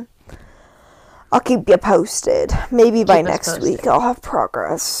 Heroine. I'll keep you posted. Maybe by Keep us next week posted. I'll have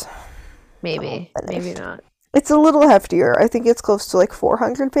progress. I'll Maybe. Maybe finish. not. It's a little heftier. I think it's close to like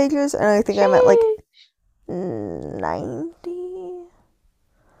 400 pages, and I think I'm at like Sheesh. 90.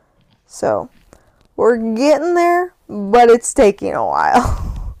 So we're getting there, but it's taking a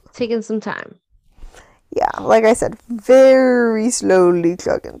while. Taking some time. Yeah, like I said, very slowly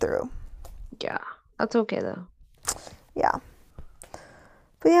chugging through. Yeah. That's okay though. Yeah.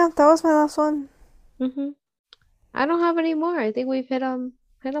 But yeah, that was my last one. Mm-hmm. I don't have any more. I think we've hit them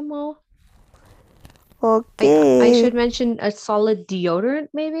all. I Okay. should mention a solid deodorant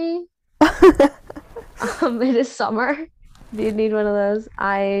maybe. It is summer. Do you need one of those?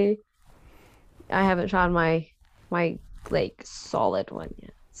 I haven't found my like solid one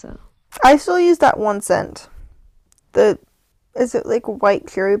yet. So I still use that one scent. The Is it like white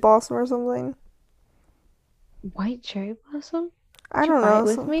cherry blossom or something? white cherry blossom? I Did you don't buy know.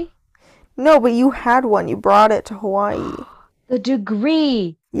 it with me? No, but you had one. You brought it to Hawaii. The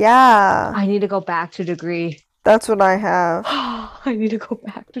degree. Yeah, I need to go back to degree. that's what I have. I need to go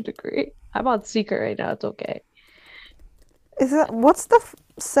back to degree. I'm on secret right now. It's okay. What's the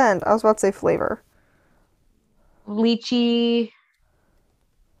scent? I was about to say flavor. Lychee,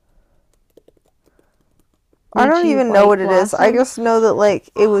 I don't lychee even know white what it is. I blossom. just know that like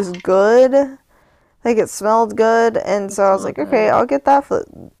it was good. Like it smelled good, and so It's I was all like, okay, good. I'll get that.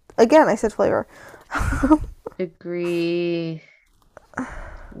 Again, I said flavor. Degree,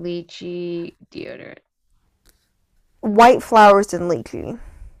 lychee deodorant. White flowers and lychee.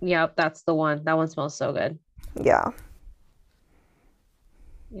 Yep, that's the one. That one smells so good. Yeah,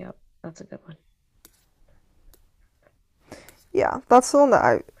 Yep, that's a good one. yeah, that's the one that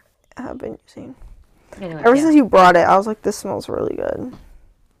I have been using. Anyway, Ever yeah, since you brought it, I was like, this smells really good.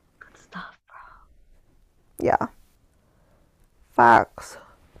 good stuff. Yeah, facts.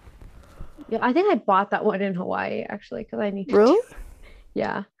 Yeah, I think I bought that one in Hawaii actually because I needed to. Really?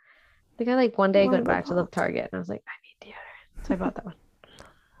 Yeah, I think I like one I day went remember back to the that. Target and I was like, I need deodorant, so I bought that one.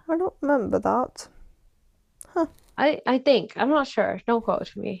 I don't remember that. I think I'm not sure. Don't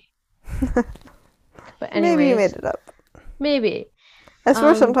quote me. But Maybe you made anyways, it up. maybe. I swear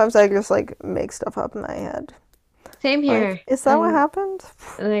Um, sometimes I just like make stuff up in my head. Same here. Like, is that what And happened?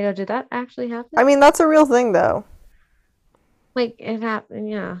 and I go, did that actually I happen? mean, that's a real thing though, Like it happened,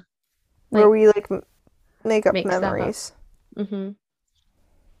 yeah. where Like we like make up make stuff up. memories. Mm-hmm.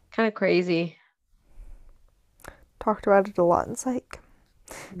 Kind of crazy. Talked about it a lot in psych.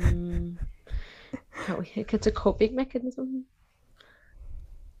 Mm. It's a coping mechanism.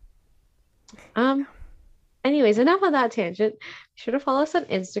 Um, Anyways, enough of that tangent. Be sure to follow us on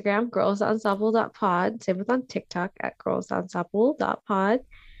Instagram, girlsensemble.pod. Same with on TikTok at girlsensemble.pod.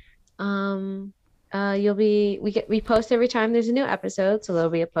 Um, we post every time there's a new episode, so there'll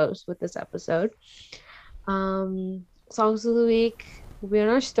be a post with this episode. Songs of the week will be on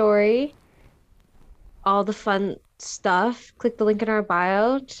our story. All the fun stuff. Click the link in our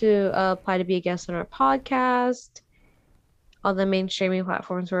bio to apply to be a guest on our podcast. All the main streaming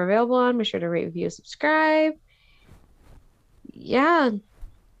platforms we're available on. Be sure to rate, review, subscribe. Yeah.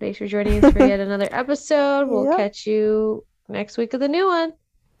 Thanks for joining us for yet another episode. We'll Yep. catch you next week with a new one.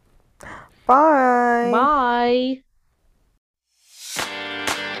 Bye. Bye.